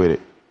candid with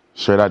it,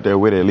 straight out there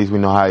with it. At least we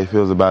know how he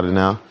feels about it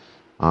now,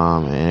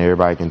 and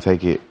everybody can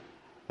take it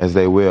as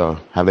they will,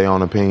 have their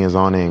own opinions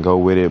on it and go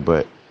with it.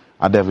 But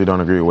I definitely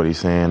don't agree with what he's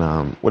saying.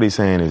 What he's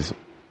saying is,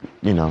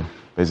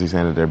 basically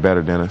saying that they're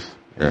better than us,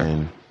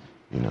 and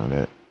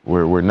that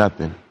we're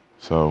nothing.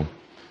 So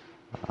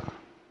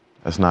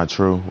that's not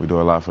true. We do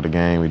a lot for the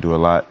game. We do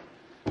a lot.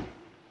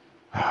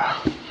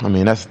 I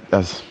mean, that's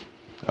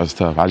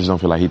tough. I just don't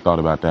feel like he thought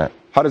about that.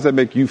 How does that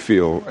make you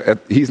feel?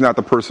 He's not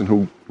the person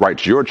who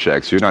writes your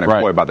checks. You're not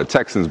employed by the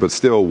Texans, but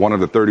still one of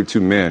the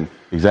 32 men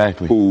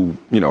who,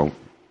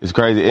 it's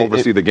crazy.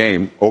 Oversee the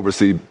game.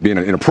 Oversee being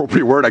an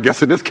inappropriate word, I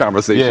guess, in this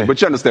conversation. Yeah.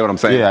 But you understand what I'm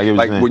saying? Yeah, I get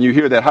what you're saying. When you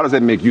hear that, how does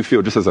that make you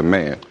feel just as a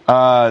man?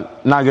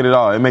 Not good at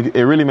all.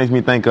 It really makes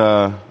me think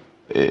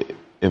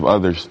if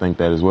others think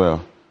that as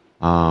well.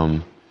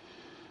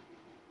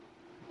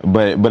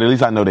 But at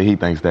least I know that he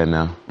thinks that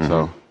now. Mm-hmm.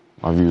 So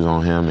my views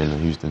on him and the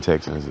Houston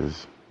Texans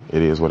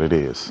is what it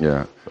is.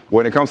 Yeah.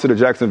 When it comes to the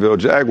Jacksonville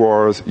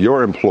Jaguars,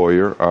 your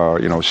employer,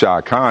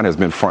 Shad Khan, has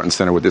been front and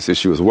center with this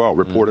issue as well.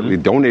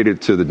 Reportedly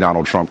donated to the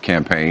Donald Trump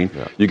campaign.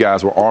 Yeah. You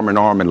guys were arm in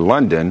arm in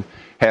London,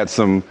 had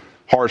some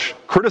harsh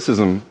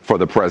criticism for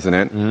the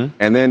president. Mm-hmm.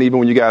 And then even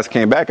when you guys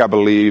came back, I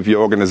believe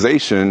your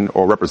organization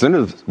or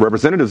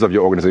representatives of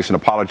your organization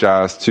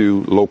apologized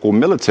to local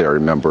military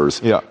members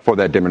for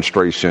that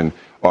demonstration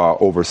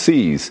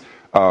overseas.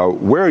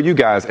 Where are you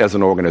guys as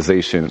an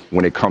organization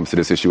when it comes to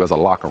this issue as a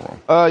locker room?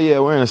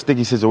 We're in a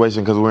sticky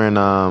situation because we're in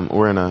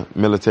a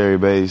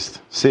military-based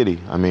city.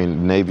 I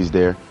mean, the Navy's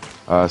there.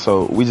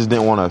 So we just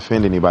didn't want to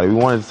offend anybody. We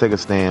wanted to take a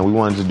stand. We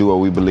wanted to do what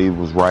we believed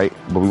was right,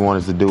 but we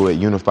wanted to do it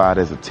unified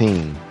as a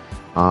team.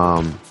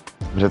 But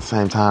at the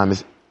same time,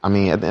 at the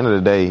end of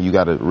the day, you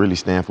got to really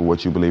stand for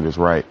what you believe is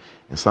right.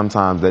 And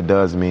sometimes that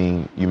does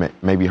mean you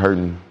may be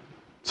hurting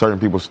certain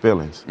people's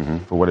feelings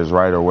for what is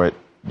right or what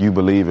you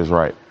believe is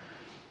right.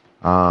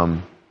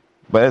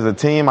 But as a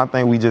team, I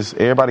think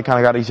everybody kind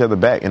of got each other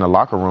back in the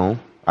locker room.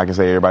 I can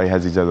say everybody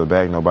has each other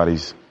back.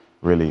 Nobody's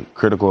really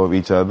critical of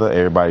each other.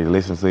 Everybody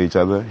listens to each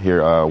other,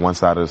 hear one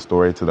side of the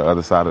story to the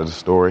other side of the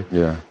story.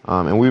 Yeah.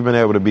 And we've been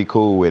able to be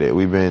cool with it.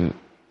 We've been,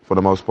 for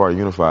the most part,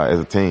 unified as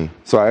a team.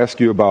 So I asked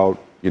you about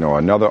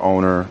another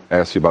owner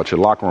asks you about your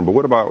locker room, but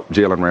what about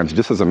Jalen Ramsey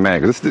just as a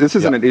man? 'Cause this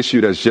isn't an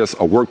issue that's just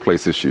a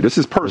workplace issue. This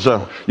is personal.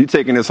 Sure. You're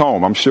taking this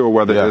home. I'm sure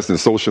whether it's in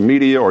social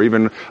media or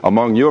even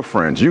among your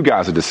friends, you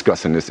guys are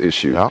discussing this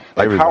issue. How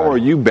are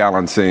you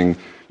balancing,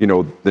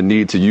 the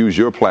need to use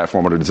your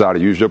platform or the desire to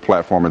use your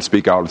platform and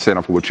speak out and stand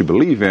up for what you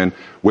believe in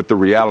with the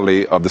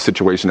reality of the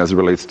situation as it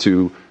relates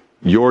to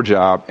your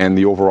job and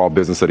the overall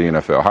business of the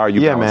NFL? How are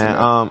you balancing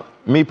that?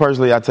 Me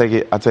personally, I take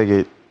it, I take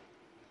it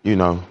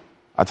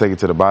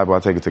to the Bible. I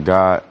take it to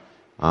God.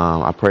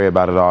 I pray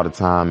about it all the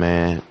time,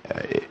 man.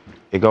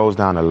 It goes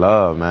down to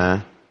love,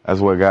 man. That's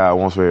what God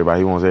wants for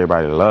everybody. He wants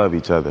everybody to love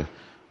each other.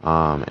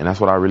 And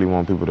that's what I really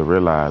want people to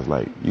realize.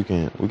 Like, we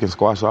can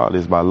squash all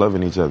this by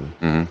loving each other.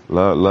 Mm-hmm.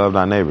 Love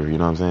thy neighbor, you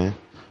know what I'm saying?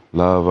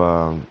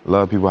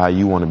 Love people how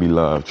you want to be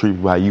loved. Treat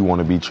people how you want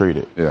to be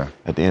treated. Yeah.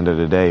 At the end of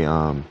the day,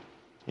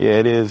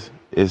 it is.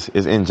 It's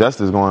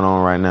injustice going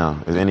on right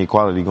now. There's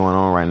inequality going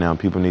on right now.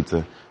 People need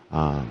to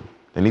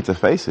they need to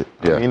face it.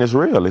 I mean, it's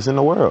real. It's in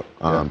the world.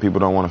 People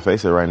don't want to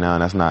face it right now,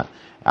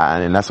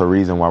 and that's a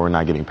reason why we're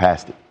not getting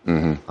past it.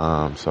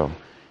 Mm-hmm. So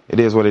it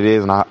is what it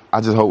is, and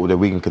I just hope that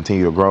we can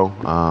continue to grow.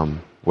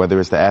 Whether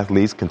it's the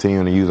athletes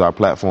continuing to use our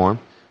platform,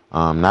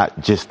 not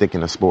just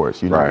sticking to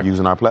sports,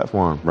 using our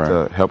platform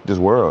to help this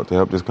world, to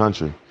help this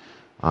country,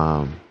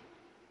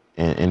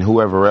 and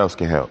whoever else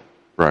can help.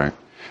 Right.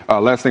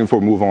 Last thing before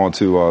we move on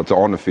to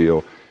on the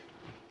field,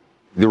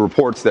 the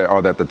reports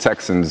that the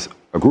Texans,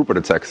 a group of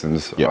the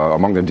Texans,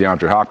 among them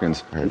DeAndre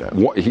Hopkins,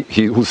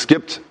 who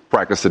skipped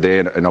practice today,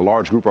 and a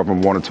large group of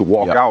them wanted to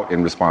walk out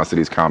in response to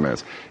these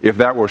comments. If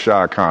that were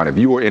Shad Khan, if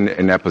you were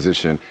in that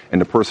position and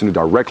the person who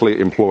directly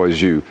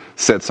employs you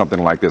said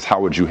something like this,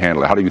 how would you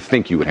handle it? How do you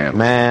think you would handle it?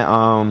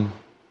 Man,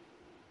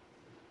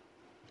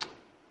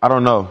 I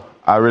don't know.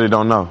 I really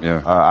don't know.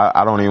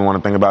 I don't even want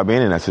to think about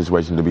being in that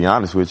situation, to be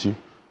honest with you.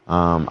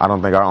 I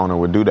don't think our owner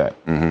would do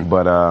that. Mm-hmm.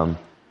 But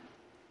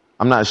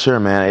I'm not sure,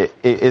 man.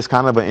 It's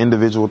kind of an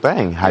individual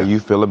thing, how you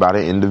feel about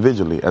it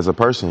individually as a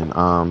person.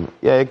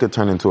 It could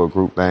turn into a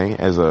group thing,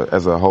 as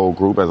a whole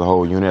group, as a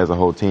whole unit, as a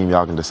whole team.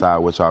 Y'all can decide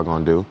what y'all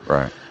going to do.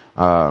 Right.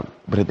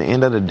 But at the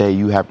end of the day,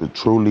 you have to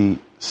truly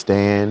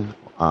stand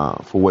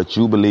for what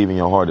you believe in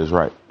your heart is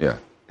right. Yeah.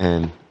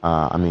 And,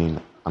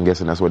 I'm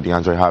guessing that's what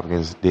DeAndre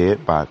Hopkins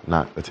did by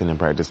not attending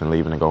practice and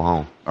leaving and go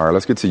home. All right,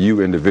 let's get to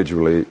you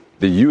individually.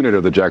 The unit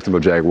of the Jacksonville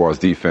Jaguars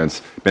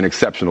defense been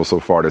exceptional so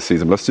far this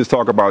season. Let's just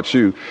talk about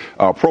you.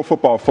 Pro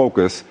Football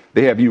Focus,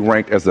 they have you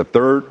ranked as the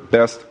third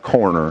best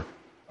corner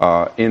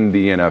in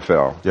the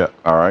NFL. Yeah.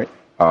 All right.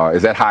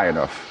 Is that high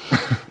enough?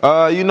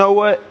 You know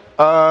what?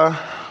 I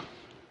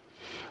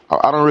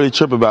don't really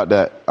trip about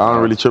that. I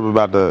don't really trip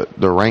about the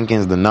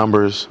rankings, the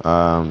numbers,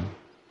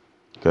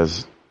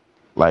 because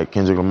like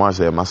Kendrick Lamar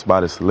said, my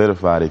spot is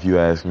solidified if you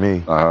ask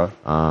me.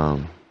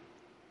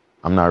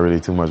 I'm not really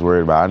too much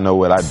worried about it. I know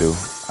what I do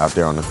out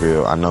there on the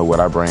field. I know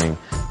what I bring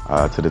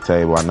to the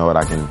table. I know what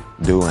I can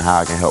do and how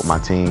I can help my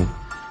team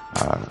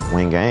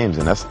win games.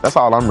 And that's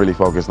all I'm really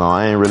focused on.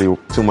 I ain't really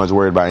too much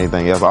worried about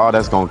anything else. All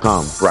that's going to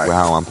come with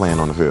how I'm playing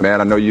on the field. Man,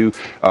 I know you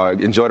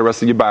enjoy the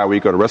rest of your bye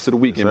week or the rest of the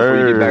weekend before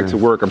you get back to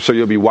work. I'm sure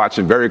you'll be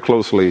watching very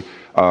closely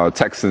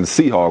Texans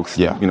Seahawks,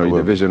 your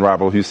division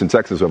rival Houston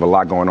Texans, who have a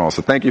lot going on.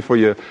 So thank you for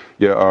your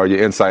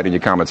insight and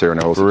your commentary on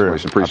the whole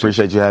situation.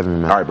 Appreciate you having me,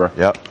 man. All right, bro.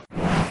 Yep.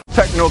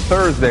 Techno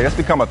Thursday, that's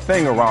become a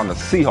thing around the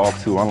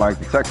Seahawks, who, unlike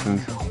the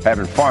Texans,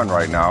 having fun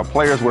right now.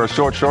 Players wear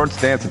short shorts,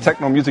 dance to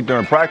techno music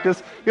during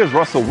practice. Here's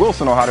Russell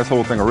Wilson on how this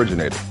whole thing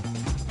originated.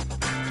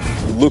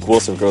 Luke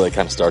Wilson really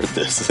kind of started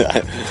this.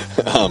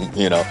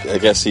 I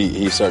guess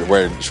he started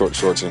wearing short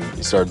shorts and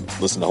he started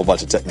listening to a whole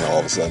bunch of techno all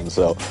of a sudden.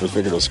 So we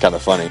figured it was kind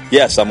of funny.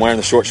 Yes, I'm wearing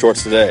the short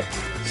shorts today.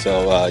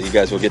 So you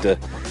guys will get to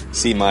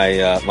see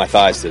my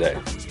thighs today.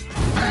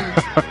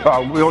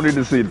 We don't need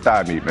to see the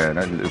thigh meat, man.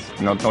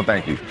 No,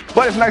 thank you.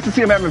 But it's nice to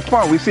see him having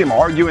fun. We see him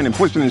arguing and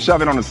pushing and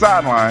shoving on the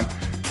sideline.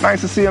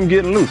 Nice to see him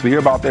getting loose. We hear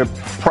about their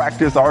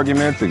practice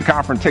arguments and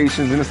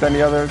confrontations and this and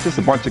the other. Just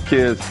a bunch of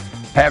kids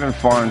having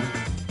fun,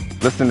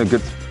 listening to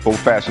good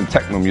old-fashioned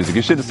techno music.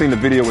 You should have seen the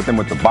video with them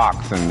with the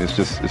box, and it's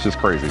just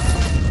crazy.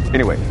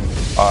 Anyway,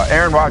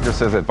 Aaron Rodgers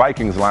says that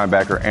Vikings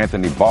linebacker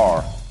Anthony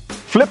Barr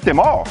flipped him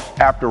off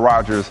after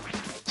Rodgers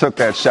took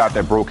that shot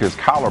that broke his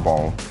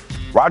collarbone.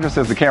 Rodgers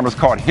says the cameras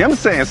caught him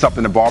saying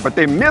something to Barr, but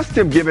they missed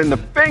him giving the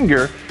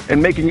finger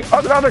and making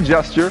another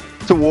gesture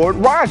toward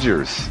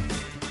Rodgers.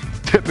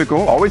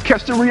 Typical. Always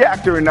catch the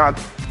reactor and not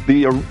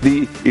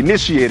the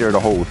initiator of the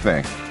whole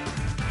thing.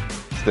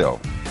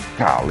 Still,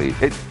 golly,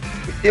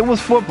 it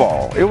was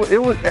football. It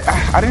was.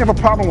 I didn't have a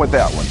problem with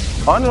that one.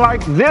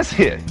 Unlike this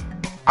hit,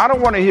 I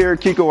don't want to hear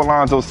Kiko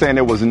Alonso saying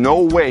there was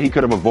no way he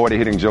could have avoided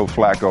hitting Joe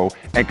Flacco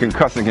and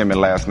concussing him in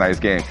last night's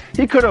game.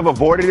 He could have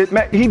avoided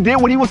it. He did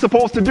what he was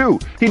supposed to do.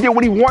 He did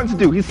what he wanted to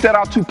do. He set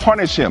out to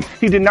punish him.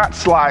 He did not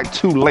slide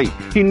too late.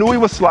 He knew he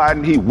was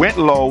sliding. He went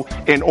low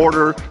in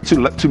order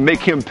to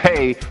make him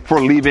pay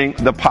for leaving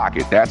the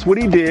pocket. That's what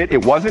he did.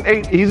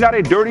 He's not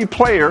a dirty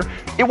player.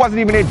 It wasn't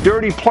even a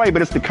dirty play,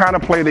 but it's the kind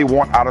of play they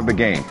want out of the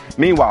game.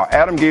 Meanwhile,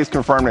 Adam Gase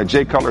confirmed that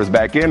Jay Cutler is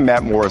back in,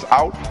 Matt Moore is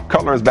out.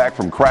 Cutler is back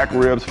from cracked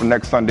ribs for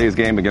next Sunday's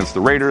game against the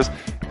Raiders.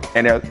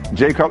 And as Adam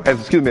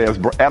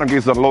Gase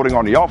is unloading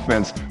on the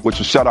offense, which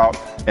was shut out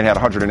and had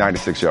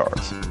 196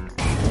 yards.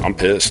 I'm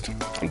pissed.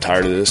 I'm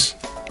tired of this.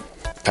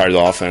 Tired of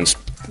the offense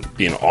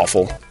being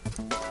awful.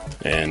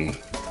 And,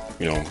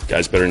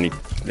 guys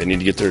they need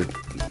to get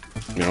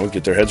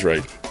their heads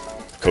right.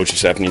 Coaching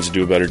staff needs to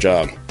do a better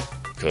job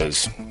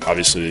because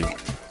obviously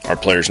our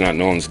players not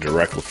knowing is a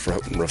direct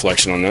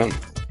reflection on them.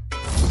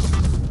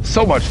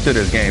 So much to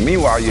this game.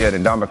 Meanwhile, you had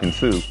Ndamukong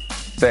Suh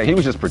saying he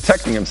was just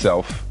protecting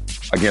himself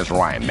against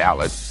Ryan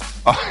Mallett.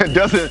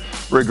 Doesn't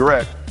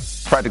regret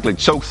practically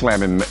choke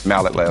slamming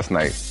Mallett last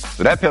night.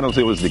 So that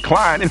penalty was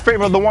declined in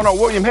favor of the one on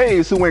William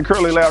Hayes, who went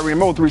Curly, Larry, and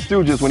Moe, Three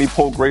Stooges, when he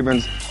poked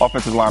Ravens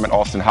offensive lineman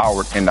Austin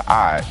Howard in the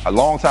eye. A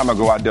long time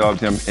ago, I dubbed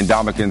him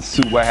Ndamukong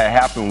Suh. What had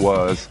happened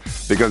was,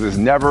 because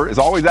it's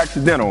always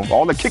accidental,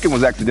 all the kicking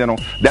was accidental,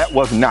 that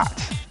was not.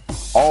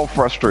 All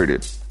frustrated.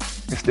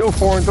 It's still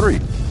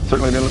 4-3.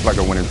 Certainly didn't look like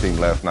a winning team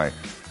last night.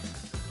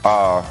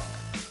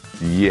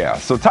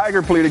 So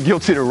Tiger pleaded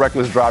guilty to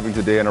reckless driving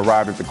today and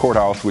arrived at the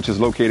courthouse, which is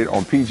located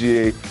on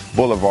PGA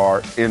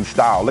Boulevard in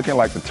style, looking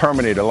like the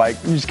Terminator. Like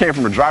you just came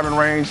from a driving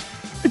range.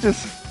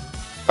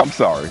 I'm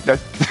sorry.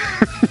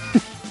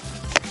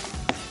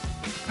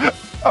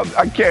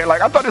 I can't.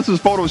 I thought this was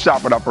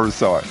Photoshop when I first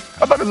saw it.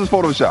 I thought this was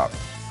Photoshop.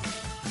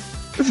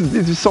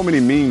 There's just so many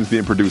memes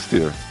being produced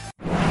here.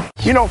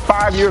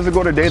 5 years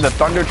ago today, the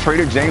Thunder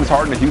traded James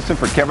Harden to Houston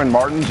for Kevin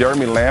Martin,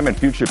 Jeremy Lamb, and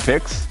future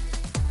picks.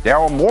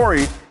 Daryl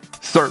Morey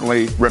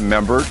certainly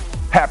remembered.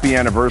 Happy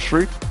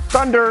anniversary.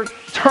 Thunder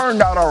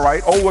turned out all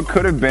right. What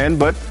could have been,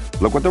 but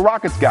look what the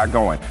Rockets got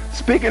going.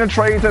 Speaking of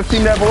trades that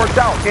seem to have worked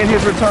out, in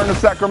his return to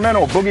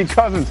Sacramento, Boogie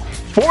Cousins,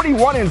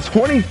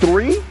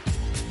 41-23.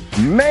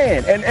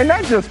 Man, and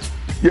not just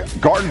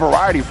garden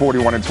variety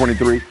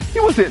 41-23. He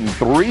was hitting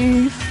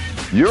threes,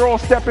 Euro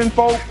stepping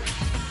folk,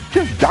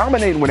 just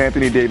dominating with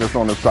Anthony Davis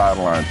on the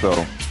sideline. So,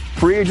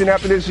 free agent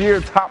after this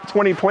year, top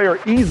 20 player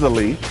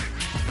easily.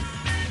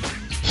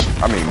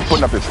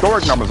 Putting up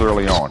historic numbers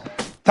early on.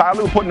 Ty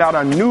Lue putting out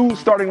a new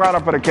starting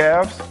lineup for the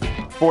Cavs.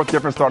 Fourth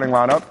different starting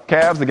lineup.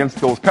 Cavs against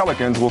those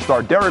Pelicans will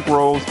start Derrick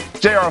Rose,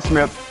 J.R.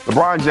 Smith,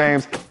 LeBron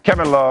James,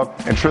 Kevin Love,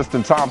 and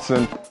Tristan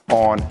Thompson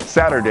on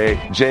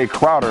Saturday. Jay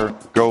Crowder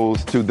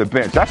goes to the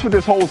bench. That's what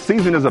this whole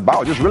season is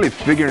about, just really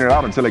figuring it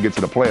out until they get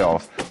to the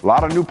playoffs. A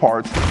lot of new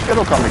parts.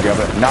 It'll come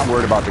together. Not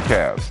worried about the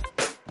Cavs.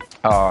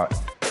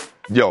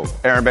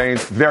 Aaron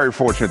Baines, very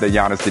fortunate that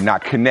Giannis did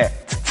not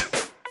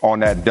connect on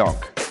that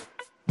dunk.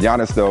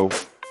 Giannis, though,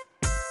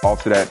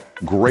 off to that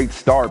great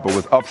start, but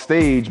was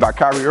upstaged by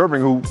Kyrie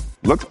Irving, who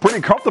looks pretty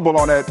comfortable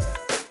on that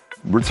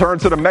return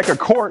to the Mecca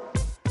court.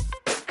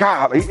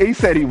 God, he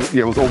said he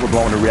was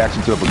overblown in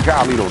reaction to it, but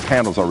golly, those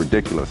handles are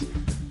ridiculous.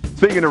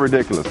 Speaking of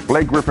ridiculous,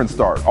 Blake Griffin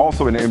start,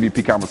 also in the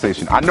MVP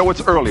conversation. I know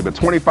it's early, but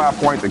 25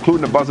 points,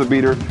 including the buzzer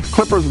beater.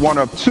 Clippers one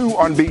of two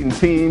unbeaten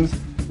teams.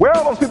 Where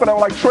are those people that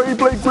were like, trade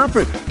Blake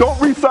Griffin? Don't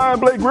re-sign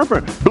Blake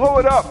Griffin. Blow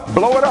it up.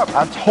 Blow it up.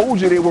 I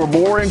told you they were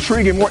more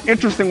intriguing, more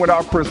interesting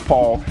without Chris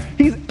Paul.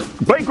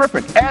 Blake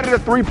Griffin added a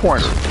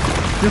three-pointer.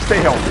 Just stay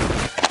healthy.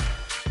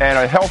 And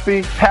a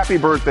healthy, happy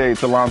birthday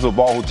to Lonzo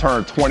Ball, who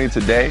turned 20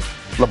 today.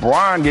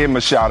 LeBron gave him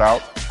a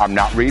shout-out. I'm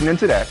not reading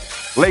into that.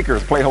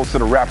 Lakers play host to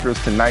the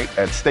Raptors tonight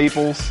at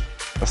Staples.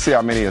 Let's see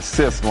how many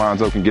assists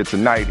Lonzo can get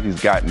tonight.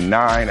 He's got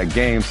 9 a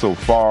game so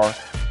far.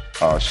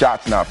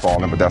 Shots not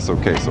falling, but that's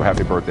okay. So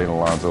happy birthday to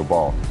Lonzo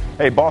Ball.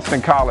 Hey,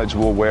 Boston College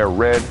will wear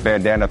red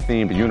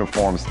bandana-themed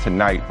uniforms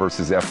tonight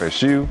versus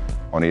FSU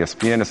on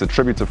ESPN. It's a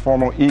tribute to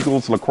former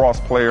Eagles lacrosse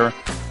player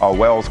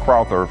Wells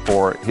Crowther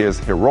for his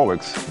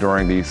heroics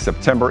during the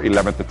September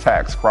 11th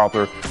attacks.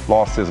 Crowther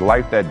lost his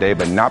life that day,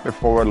 but not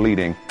before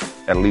leading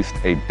at least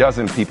a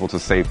dozen people to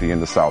safety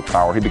in the South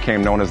Tower. He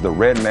became known as the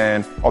Red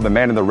Man, or the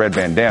Man in the Red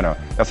Bandana.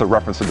 That's a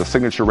reference to the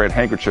signature red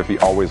handkerchief he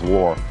always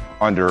wore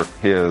under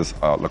his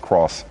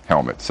lacrosse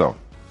helmet. So,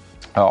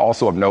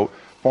 also of note,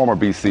 former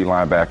BC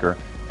linebacker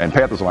and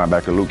Panthers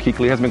linebacker Luke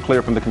Kuechly has been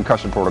cleared from the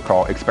concussion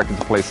protocol, expected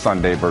to play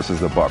Sunday versus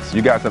the Bucs.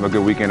 You guys have a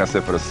good weekend. That's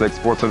it for the 6.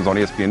 SportsCenter's on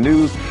ESPN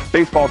News.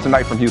 Baseball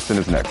tonight from Houston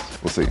is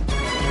next. We'll see you.